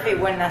 topography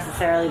wouldn't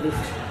necessarily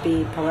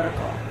be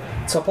political.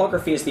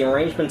 Topography is the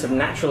arrangement of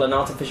natural and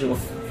artificial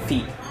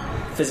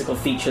physical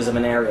features of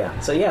an area.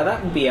 So yeah,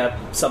 that would be a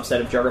subset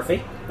of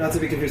geography. Not to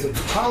be confused with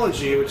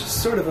topology, which is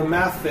sort of a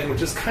math thing,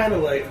 which is kind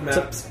of like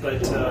maps,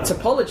 but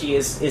Topology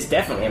is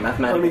definitely a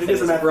mathematical it is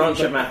thing. a It's a branch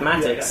thing, of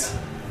mathematics. yeah.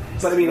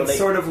 But I mean, Well, it's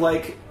sort of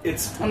like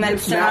it's. And then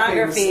it's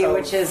stenography, mappings of-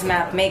 which is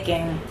map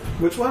making.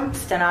 which one?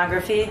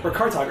 Stenography. Or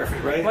cartography,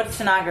 right? What's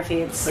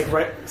stenography? It's Like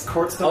it's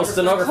court stenography.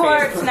 stenography.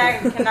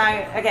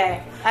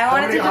 Okay.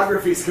 many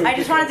geographies can we I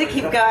just do? wanted to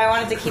keep going. I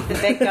wanted to keep the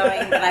bit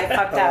going, but I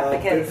fucked up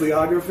because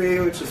Bibliography,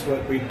 which is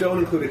what we don't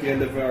include at the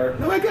end of our.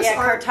 No, I guess.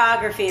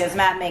 cartography is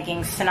map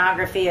making.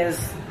 Stenography is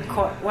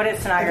what is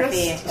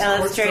stenography? I guess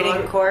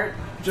Illustrating court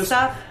just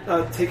stuff.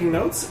 Taking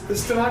notes. The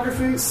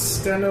stenography.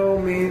 Steno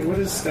mean. What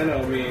does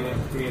steno mean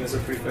as a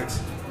prefix?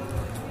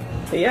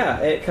 Yeah,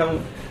 it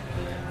come.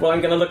 Well, I'm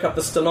going to look up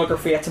the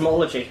stenography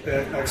etymology.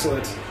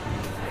 Excellent.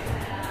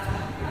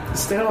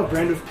 Steno, a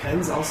brand of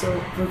pens,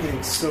 also. We're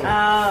getting so.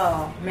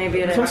 Oh, maybe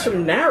it It comes is.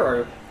 from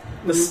narrow.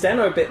 The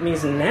steno bit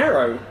means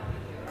narrow,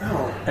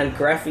 Oh, and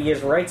graphy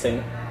is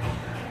writing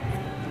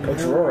or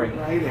drawing.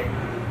 writing.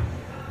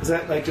 Is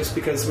that like just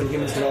because when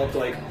humans developed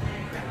like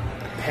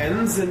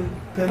pens and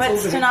But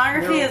pencils?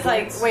 stenography is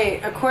like,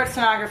 wait, a court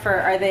stenographer,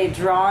 are they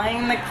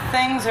drawing the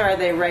things or are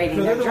they writing?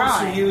 No, they're They're the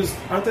ones who drawing.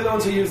 aren't they the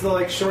ones who use the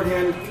like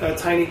shorthand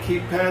tiny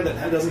keypad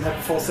that doesn't have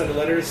a full set of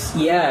letters?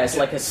 Yeah, it's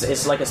like a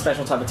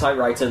special type of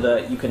typewriter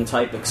that you can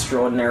type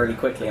extraordinarily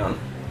quickly on.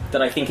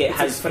 That I think it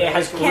has Can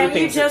you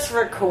groupings. just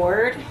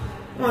record?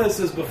 Well, this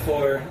is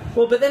before.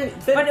 Well, but then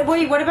But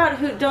wait, what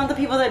about don't the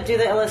people that do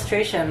the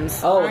illustrations?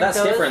 oh, aren't that's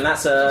those- different.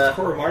 That's a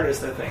Quorum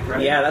artist, I think, right?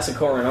 yeah, that's a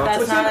quorum That's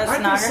artist. not a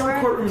Aren't there some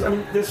stenographer? courtrooms? I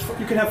mean,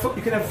 you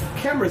can have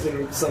cameras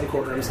in some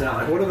courtrooms now.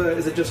 Like, what are the?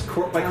 Is it just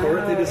court by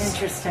court? They just,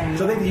 Interesting.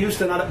 So I think they used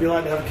to not be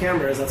allowed to have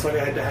cameras. That's why they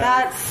had to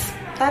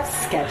have. That's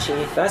sketchy.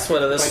 That's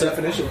what the By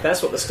definition.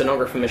 That's what the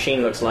stenographer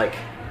machine looks like.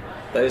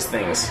 Those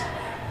things,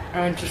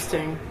 Oh,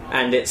 interesting.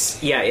 and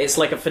it's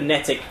like a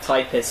phonetic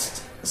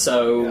typist,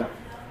 so Yeah.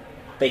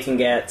 they can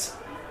get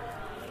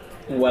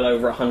well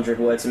over 100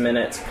 words a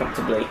minute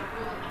comfortably.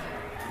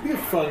 It'd be a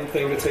fun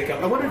thing to take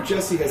up. I wonder if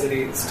Jesse has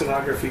any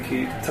stenography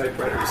key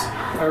typewriters.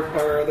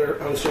 Our other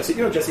host, Jesse.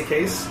 You know Jesse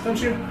Case,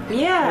 don't you?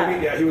 Yeah.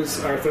 Maybe? Yeah, he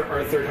was our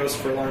third host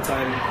for a long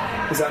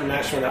time. He's out in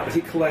Nashville now, but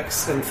he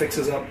collects and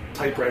fixes up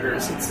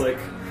typewriters. It's like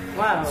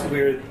Wow. it's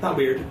weird, not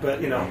weird, but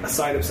a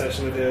side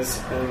obsession of his.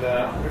 And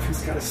I wonder if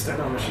he's got a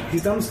steno machine.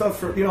 He's done stuff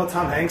for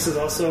Tom Hanks is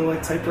also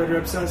like typewriter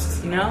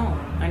obsessed. No,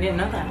 I didn't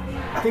know that.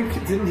 I think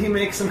didn't he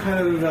make some kind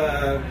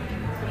of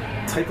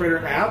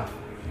typewriter app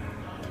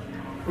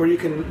where you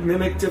can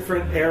mimic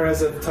different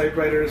eras of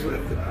typewriters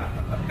with.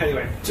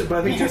 Anyway, but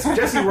I think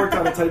Jesse worked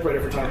on a typewriter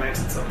for Tom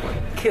Hanks at some point.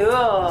 Cool.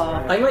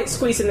 I might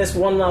squeeze in this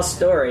one last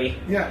story.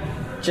 Yeah.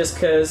 Just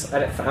because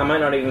I might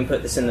not even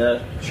put this in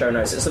the show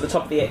notes. It's at the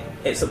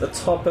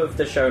top of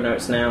the show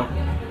notes now.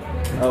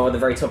 Oh, at the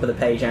very top of the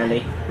page,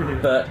 Andy.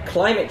 But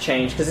climate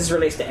change, because this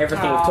relates to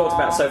everything we've talked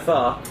about so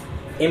far,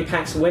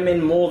 impacts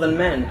women more than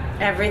men.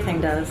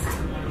 Everything does.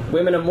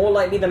 Women are more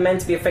likely than men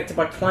to be affected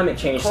by climate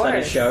change, Of course.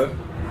 studies show.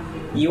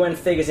 UN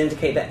figures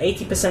indicate that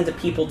 80% of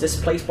people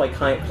displaced by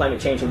climate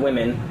change are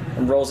women,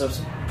 and roles of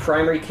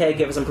primary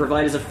caregivers and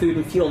providers of food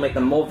and fuel make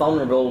them more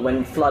vulnerable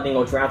when flooding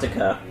or drought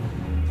occur.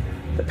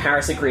 The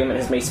Paris Agreement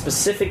has made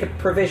specific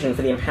provision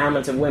for the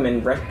empowerment of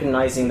women,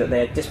 recognizing that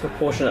they are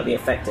disproportionately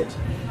affected.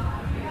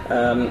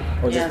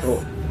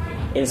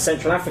 In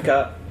Central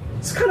Africa,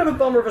 it's kind of a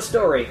bummer of a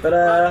story, but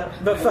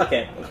fuck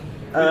it.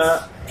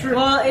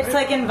 Well, it's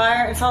like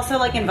it's also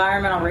like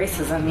environmental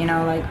racism, you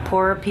know, like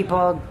poor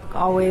people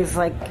always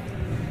like...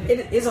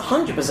 It is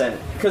 100%,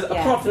 because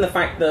apart from the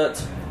fact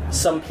that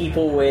some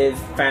people with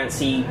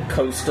fancy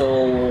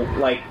coastal,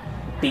 like,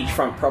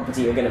 beachfront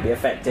property are going to be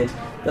affected.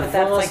 But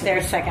that's like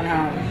their second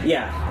home.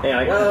 Yeah,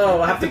 like,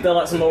 I have to build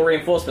up some more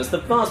reinforcements. The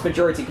vast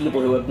majority of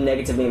people who are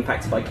negatively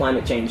impacted by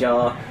climate change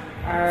are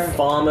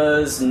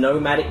farmers,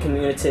 nomadic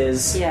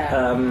communities.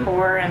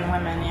 Poor and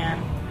women,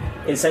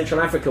 In Central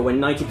Africa, where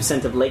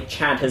 90% of Lake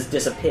Chad has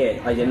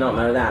disappeared, I did not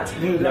know that.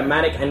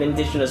 Nomadic and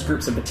indigenous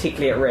groups are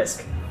particularly at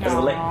risk.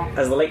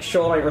 As the lake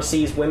shoreline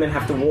recedes, women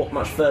have to walk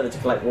much further to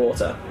collect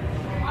water.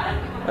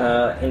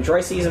 In dry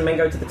season, men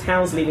go to the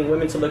towns, leaving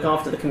women to look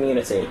after the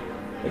community,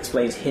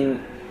 explains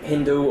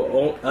Hindu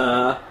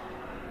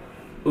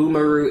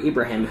Umaru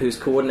Ibrahim, who's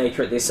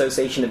coordinator at the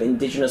Association of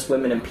Indigenous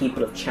Women and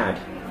People of Chad.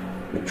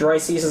 With dry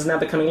seasons now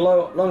becoming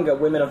longer,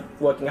 women are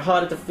working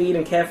harder to feed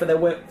and care for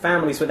their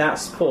families without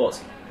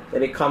support. They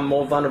become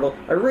more vulnerable.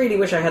 I really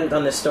wish I hadn't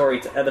done this story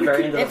at the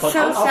very end of the podcast.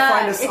 So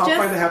sad. I'll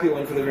find a happy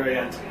one for the very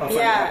end. I'll find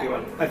a happy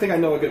one. I think I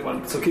know a good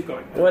one, so keep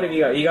going. What have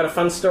you got? You got a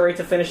fun story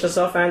to finish us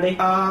off, Andy?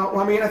 Well,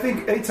 I mean, I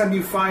think anytime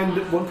you find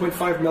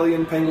 1.5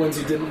 million penguins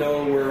you didn't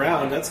know were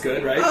around, that's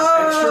good, right?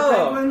 Extra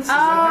penguins?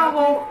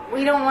 Well,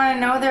 we don't want to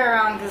know they're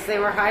around because they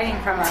were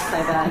hiding from us,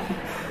 I bet.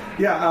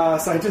 Yeah,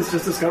 scientists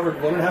just discovered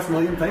 1.5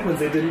 million penguins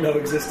they didn't know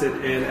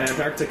existed in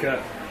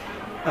Antarctica.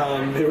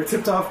 They were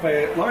tipped off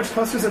by large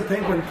clusters of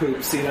penguin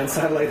poop seen on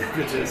satellite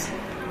images.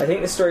 I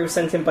think the story was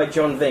sent in by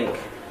John Vink.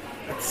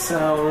 That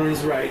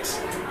sounds right.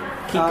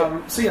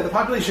 The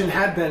population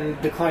had been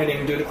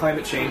declining due to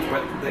climate change,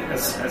 but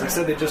as I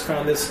said, they just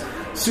found this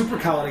super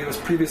colony that was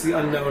previously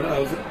unknown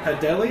of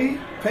Adelie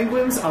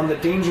penguins on the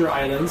Danger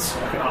Islands,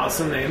 like an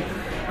awesome name,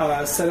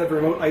 set of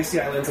remote icy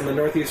islands on the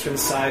northeastern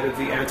side of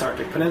the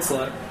Antarctic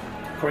Peninsula.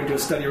 According to a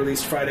study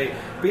released Friday.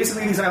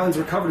 Basically, these islands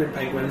were covered in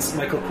penguins.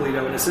 Michael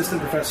Polito, an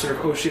assistant professor of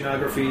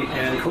oceanography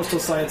and coastal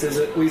sciences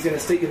at Louisiana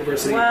State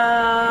University,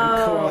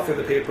 and co-author of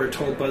the paper,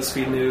 told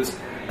BuzzFeed News.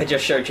 I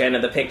just showed Jenna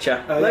the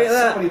picture. Look at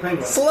that. So many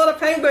penguins. It's a lot of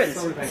penguins.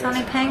 So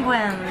many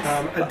penguins.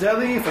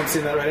 Adelie, if I'm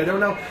saying that right, I don't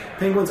know.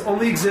 Penguins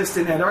only exist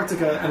in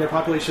Antarctica, and their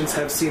populations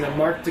have seen a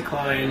marked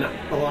decline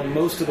along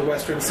most of the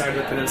western side of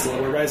the peninsula,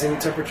 where rising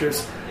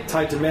temperatures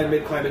tied to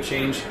man-made climate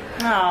change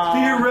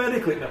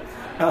theoretically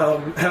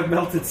have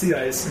melted sea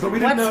ice. But we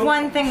didn't know. What's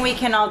one thing we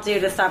can all do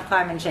to stop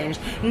climate change?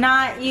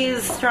 Not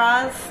use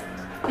straws?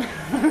 Is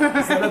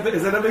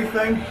that a big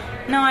thing?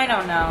 No, I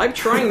don't know. I'm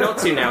trying not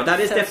to now. That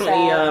is So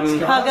definitely. sad. I don't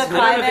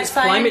know if it's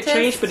climate scientist?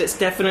 change, but it's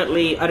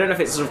definitely. I don't know if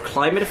it's sort of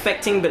climate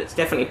affecting, but it's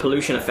definitely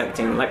pollution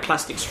affecting, like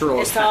plastic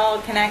straws. It's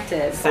all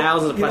connected.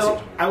 Thousands of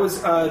plastic. I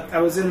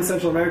was in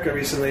Central America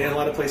recently, and a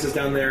lot of places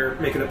down there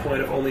making a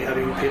point of only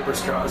having paper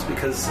straws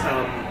because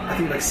I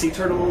think like sea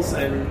turtles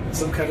and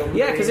some kind of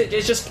Yeah, because it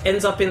just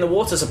ends up in the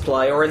water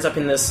supply or ends up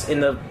in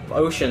the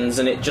oceans,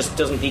 and it just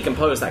doesn't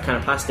decompose that kind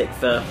of plastic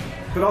for.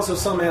 But also,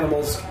 some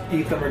animals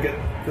eat them or get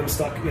them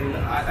stuck in.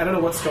 I don't know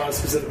what straws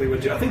specifically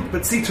would do.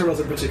 But sea turtles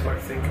in particular, I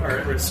think, are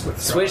at risk with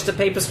straws. Switch to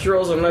paper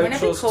straws or no Wouldn't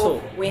it be straws cool at all.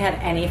 if we had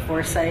any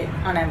foresight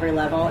on every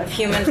level? If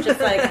humans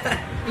just like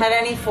had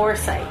any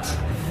foresight.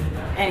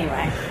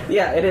 Anyway.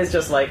 Yeah, it is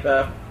just like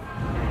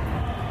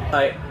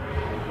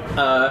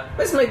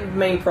that's my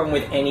main problem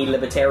with any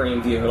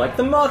libertarian view. Like,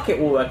 the market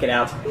will work it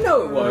out.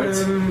 No, it won't.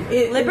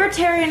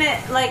 Libertarian,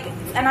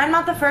 and I'm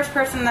not the first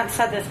person that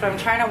said this, but I'm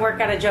trying to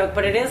work out a joke,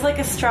 but it is like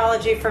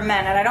astrology for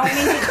men, and I don't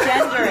mean to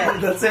gender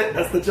it. That's it.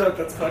 That's the joke.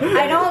 That's funny.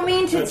 I don't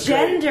mean to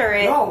gender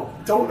it. No,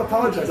 don't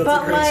apologize. That's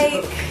But, a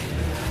great joke.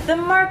 the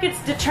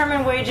markets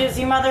determine wages,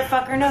 you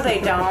motherfucker. No, they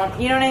don't.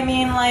 You know what I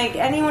mean? Like,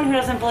 anyone who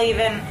doesn't believe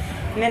in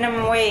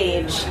minimum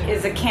wage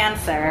is a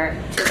cancer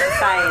to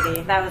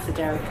society. That was a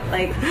joke.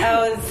 Like,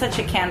 it's such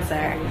a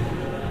cancer.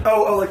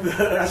 Oh, like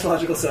the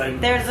astrological sign.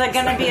 There's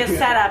going to be a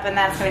setup, and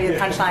that's going to be the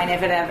punchline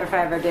if I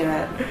ever do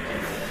it.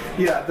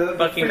 Yeah, the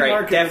fucking free great.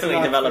 market Definitely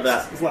is develop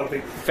that. It's a lot of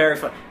things. Very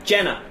fun.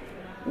 Jenna,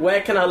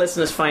 where can our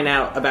listeners find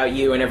out about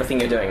you and everything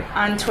you're doing?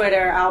 On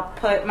Twitter, I'll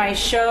put my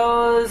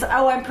shows.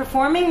 I'm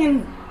performing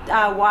in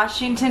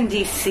Washington,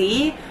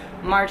 D.C.,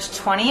 March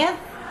 20th.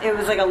 It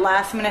was like a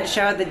last-minute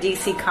show at the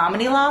D.C.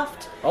 Comedy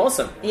Loft.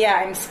 Awesome. Yeah,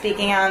 I'm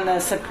speaking on the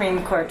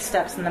Supreme Court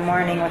steps in the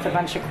morning with a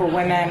bunch of cool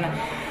women.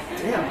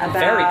 About,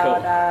 very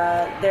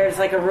cool. There's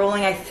like a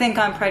ruling, I think,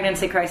 on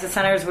pregnancy crisis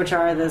centers, which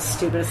are the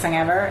stupidest thing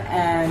ever,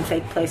 and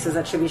fake places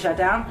that should be shut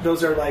down.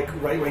 Those are like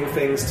right-wing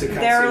things to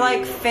counsel. They're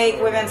like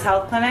fake women's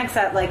health clinics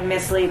that like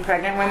mislead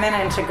pregnant women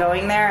into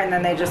going there, and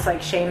then they just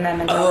like shame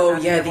them. Oh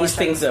yeah, these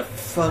things are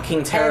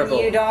fucking terrible.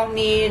 And you don't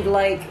need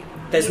like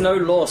There's no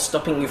law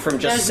stopping you from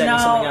just setting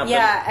something up.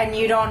 Yeah, and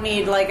you don't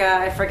need like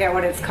I forget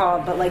what it's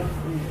called, but like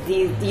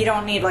you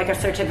don't need like a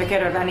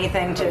certificate of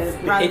anything to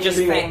run these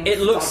things. It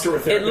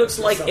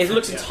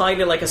looks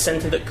entirely like a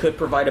center that could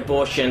provide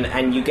abortion,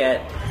 and you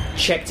get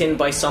checked in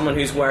by someone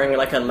who's wearing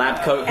like a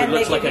lab coat who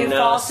looks like a nurse. And they give you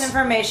false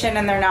information,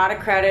 and they're not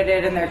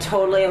accredited, and they're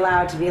totally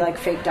allowed to be like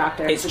fake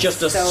doctors. It's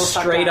just a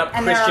straight up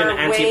Christian anti-abortion.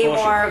 And there are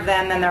way more of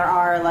them than there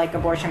are like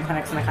abortion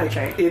clinics in the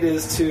country. It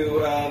is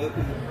to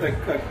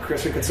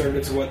Christian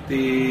conservatives what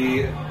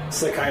the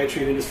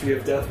Psychiatry and Industry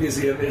of Death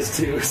Museum is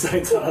to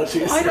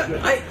Scientology.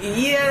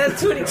 Yeah,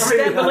 to an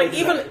extent, but like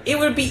it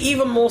would be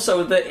even more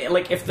so that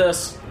like if the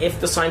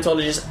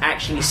Scientologists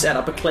actually set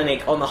up a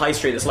clinic on the high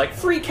street that's like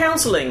free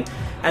counselling.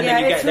 And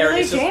then you get there,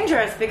 it's really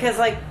dangerous because,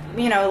 like,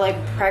 you know, like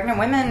pregnant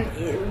women,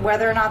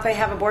 whether or not they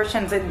have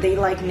abortions, they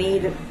like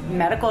need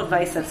medical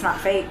advice that's not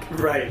fake.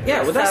 Right.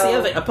 Yeah. Well, that's the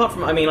other thing. Apart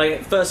from, I mean,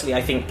 like, firstly,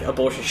 I think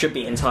abortion should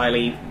be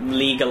entirely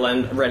legal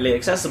and readily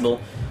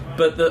accessible,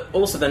 but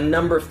also the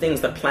number of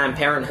things that Planned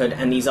Parenthood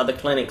and these other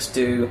clinics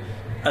do.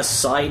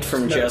 Aside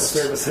from medical just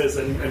services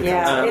and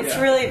it's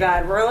really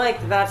bad. We're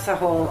like, that's a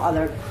whole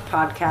other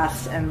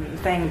podcast and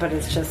thing, but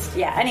it's just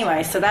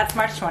anyway, so that's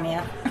March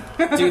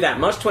 20th. Do that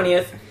March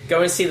 20th.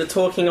 Go and see the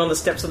talking on the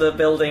steps of the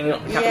building,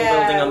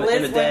 Capitol building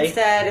in the day. Liz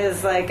Winstead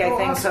is like I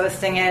think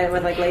hosting it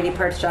with like Lady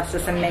Perch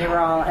Justice and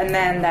Mayrol, and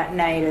then that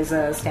night is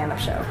a stand-up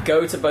show.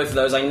 Go to both of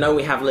those. I know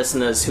we have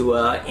listeners who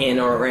are in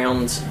or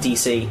around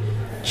DC.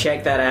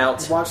 Check that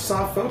out. Watch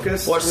Soft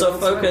Focus. Watch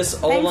Soft Focus.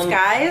 Thanks,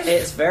 guys.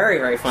 It's very,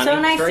 very funny.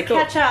 So nice very to cool.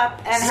 catch up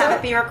and have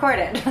it be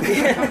recorded.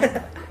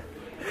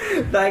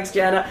 Thanks,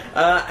 Jenna.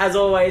 As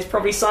always,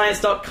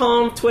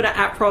 probablyscience.com, Twitter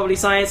at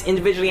probablyscience,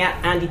 individually at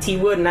Andy T.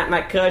 Wood and at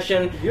Matt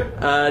Kirshen.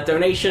 Yep.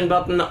 Donation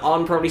button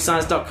on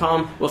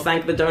probablyscience.com. We'll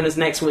thank the donors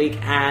next week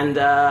and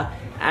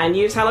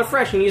use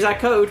HelloFresh and use our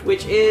code,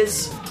 which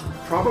is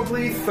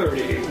probably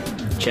 30.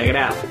 Check it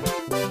out.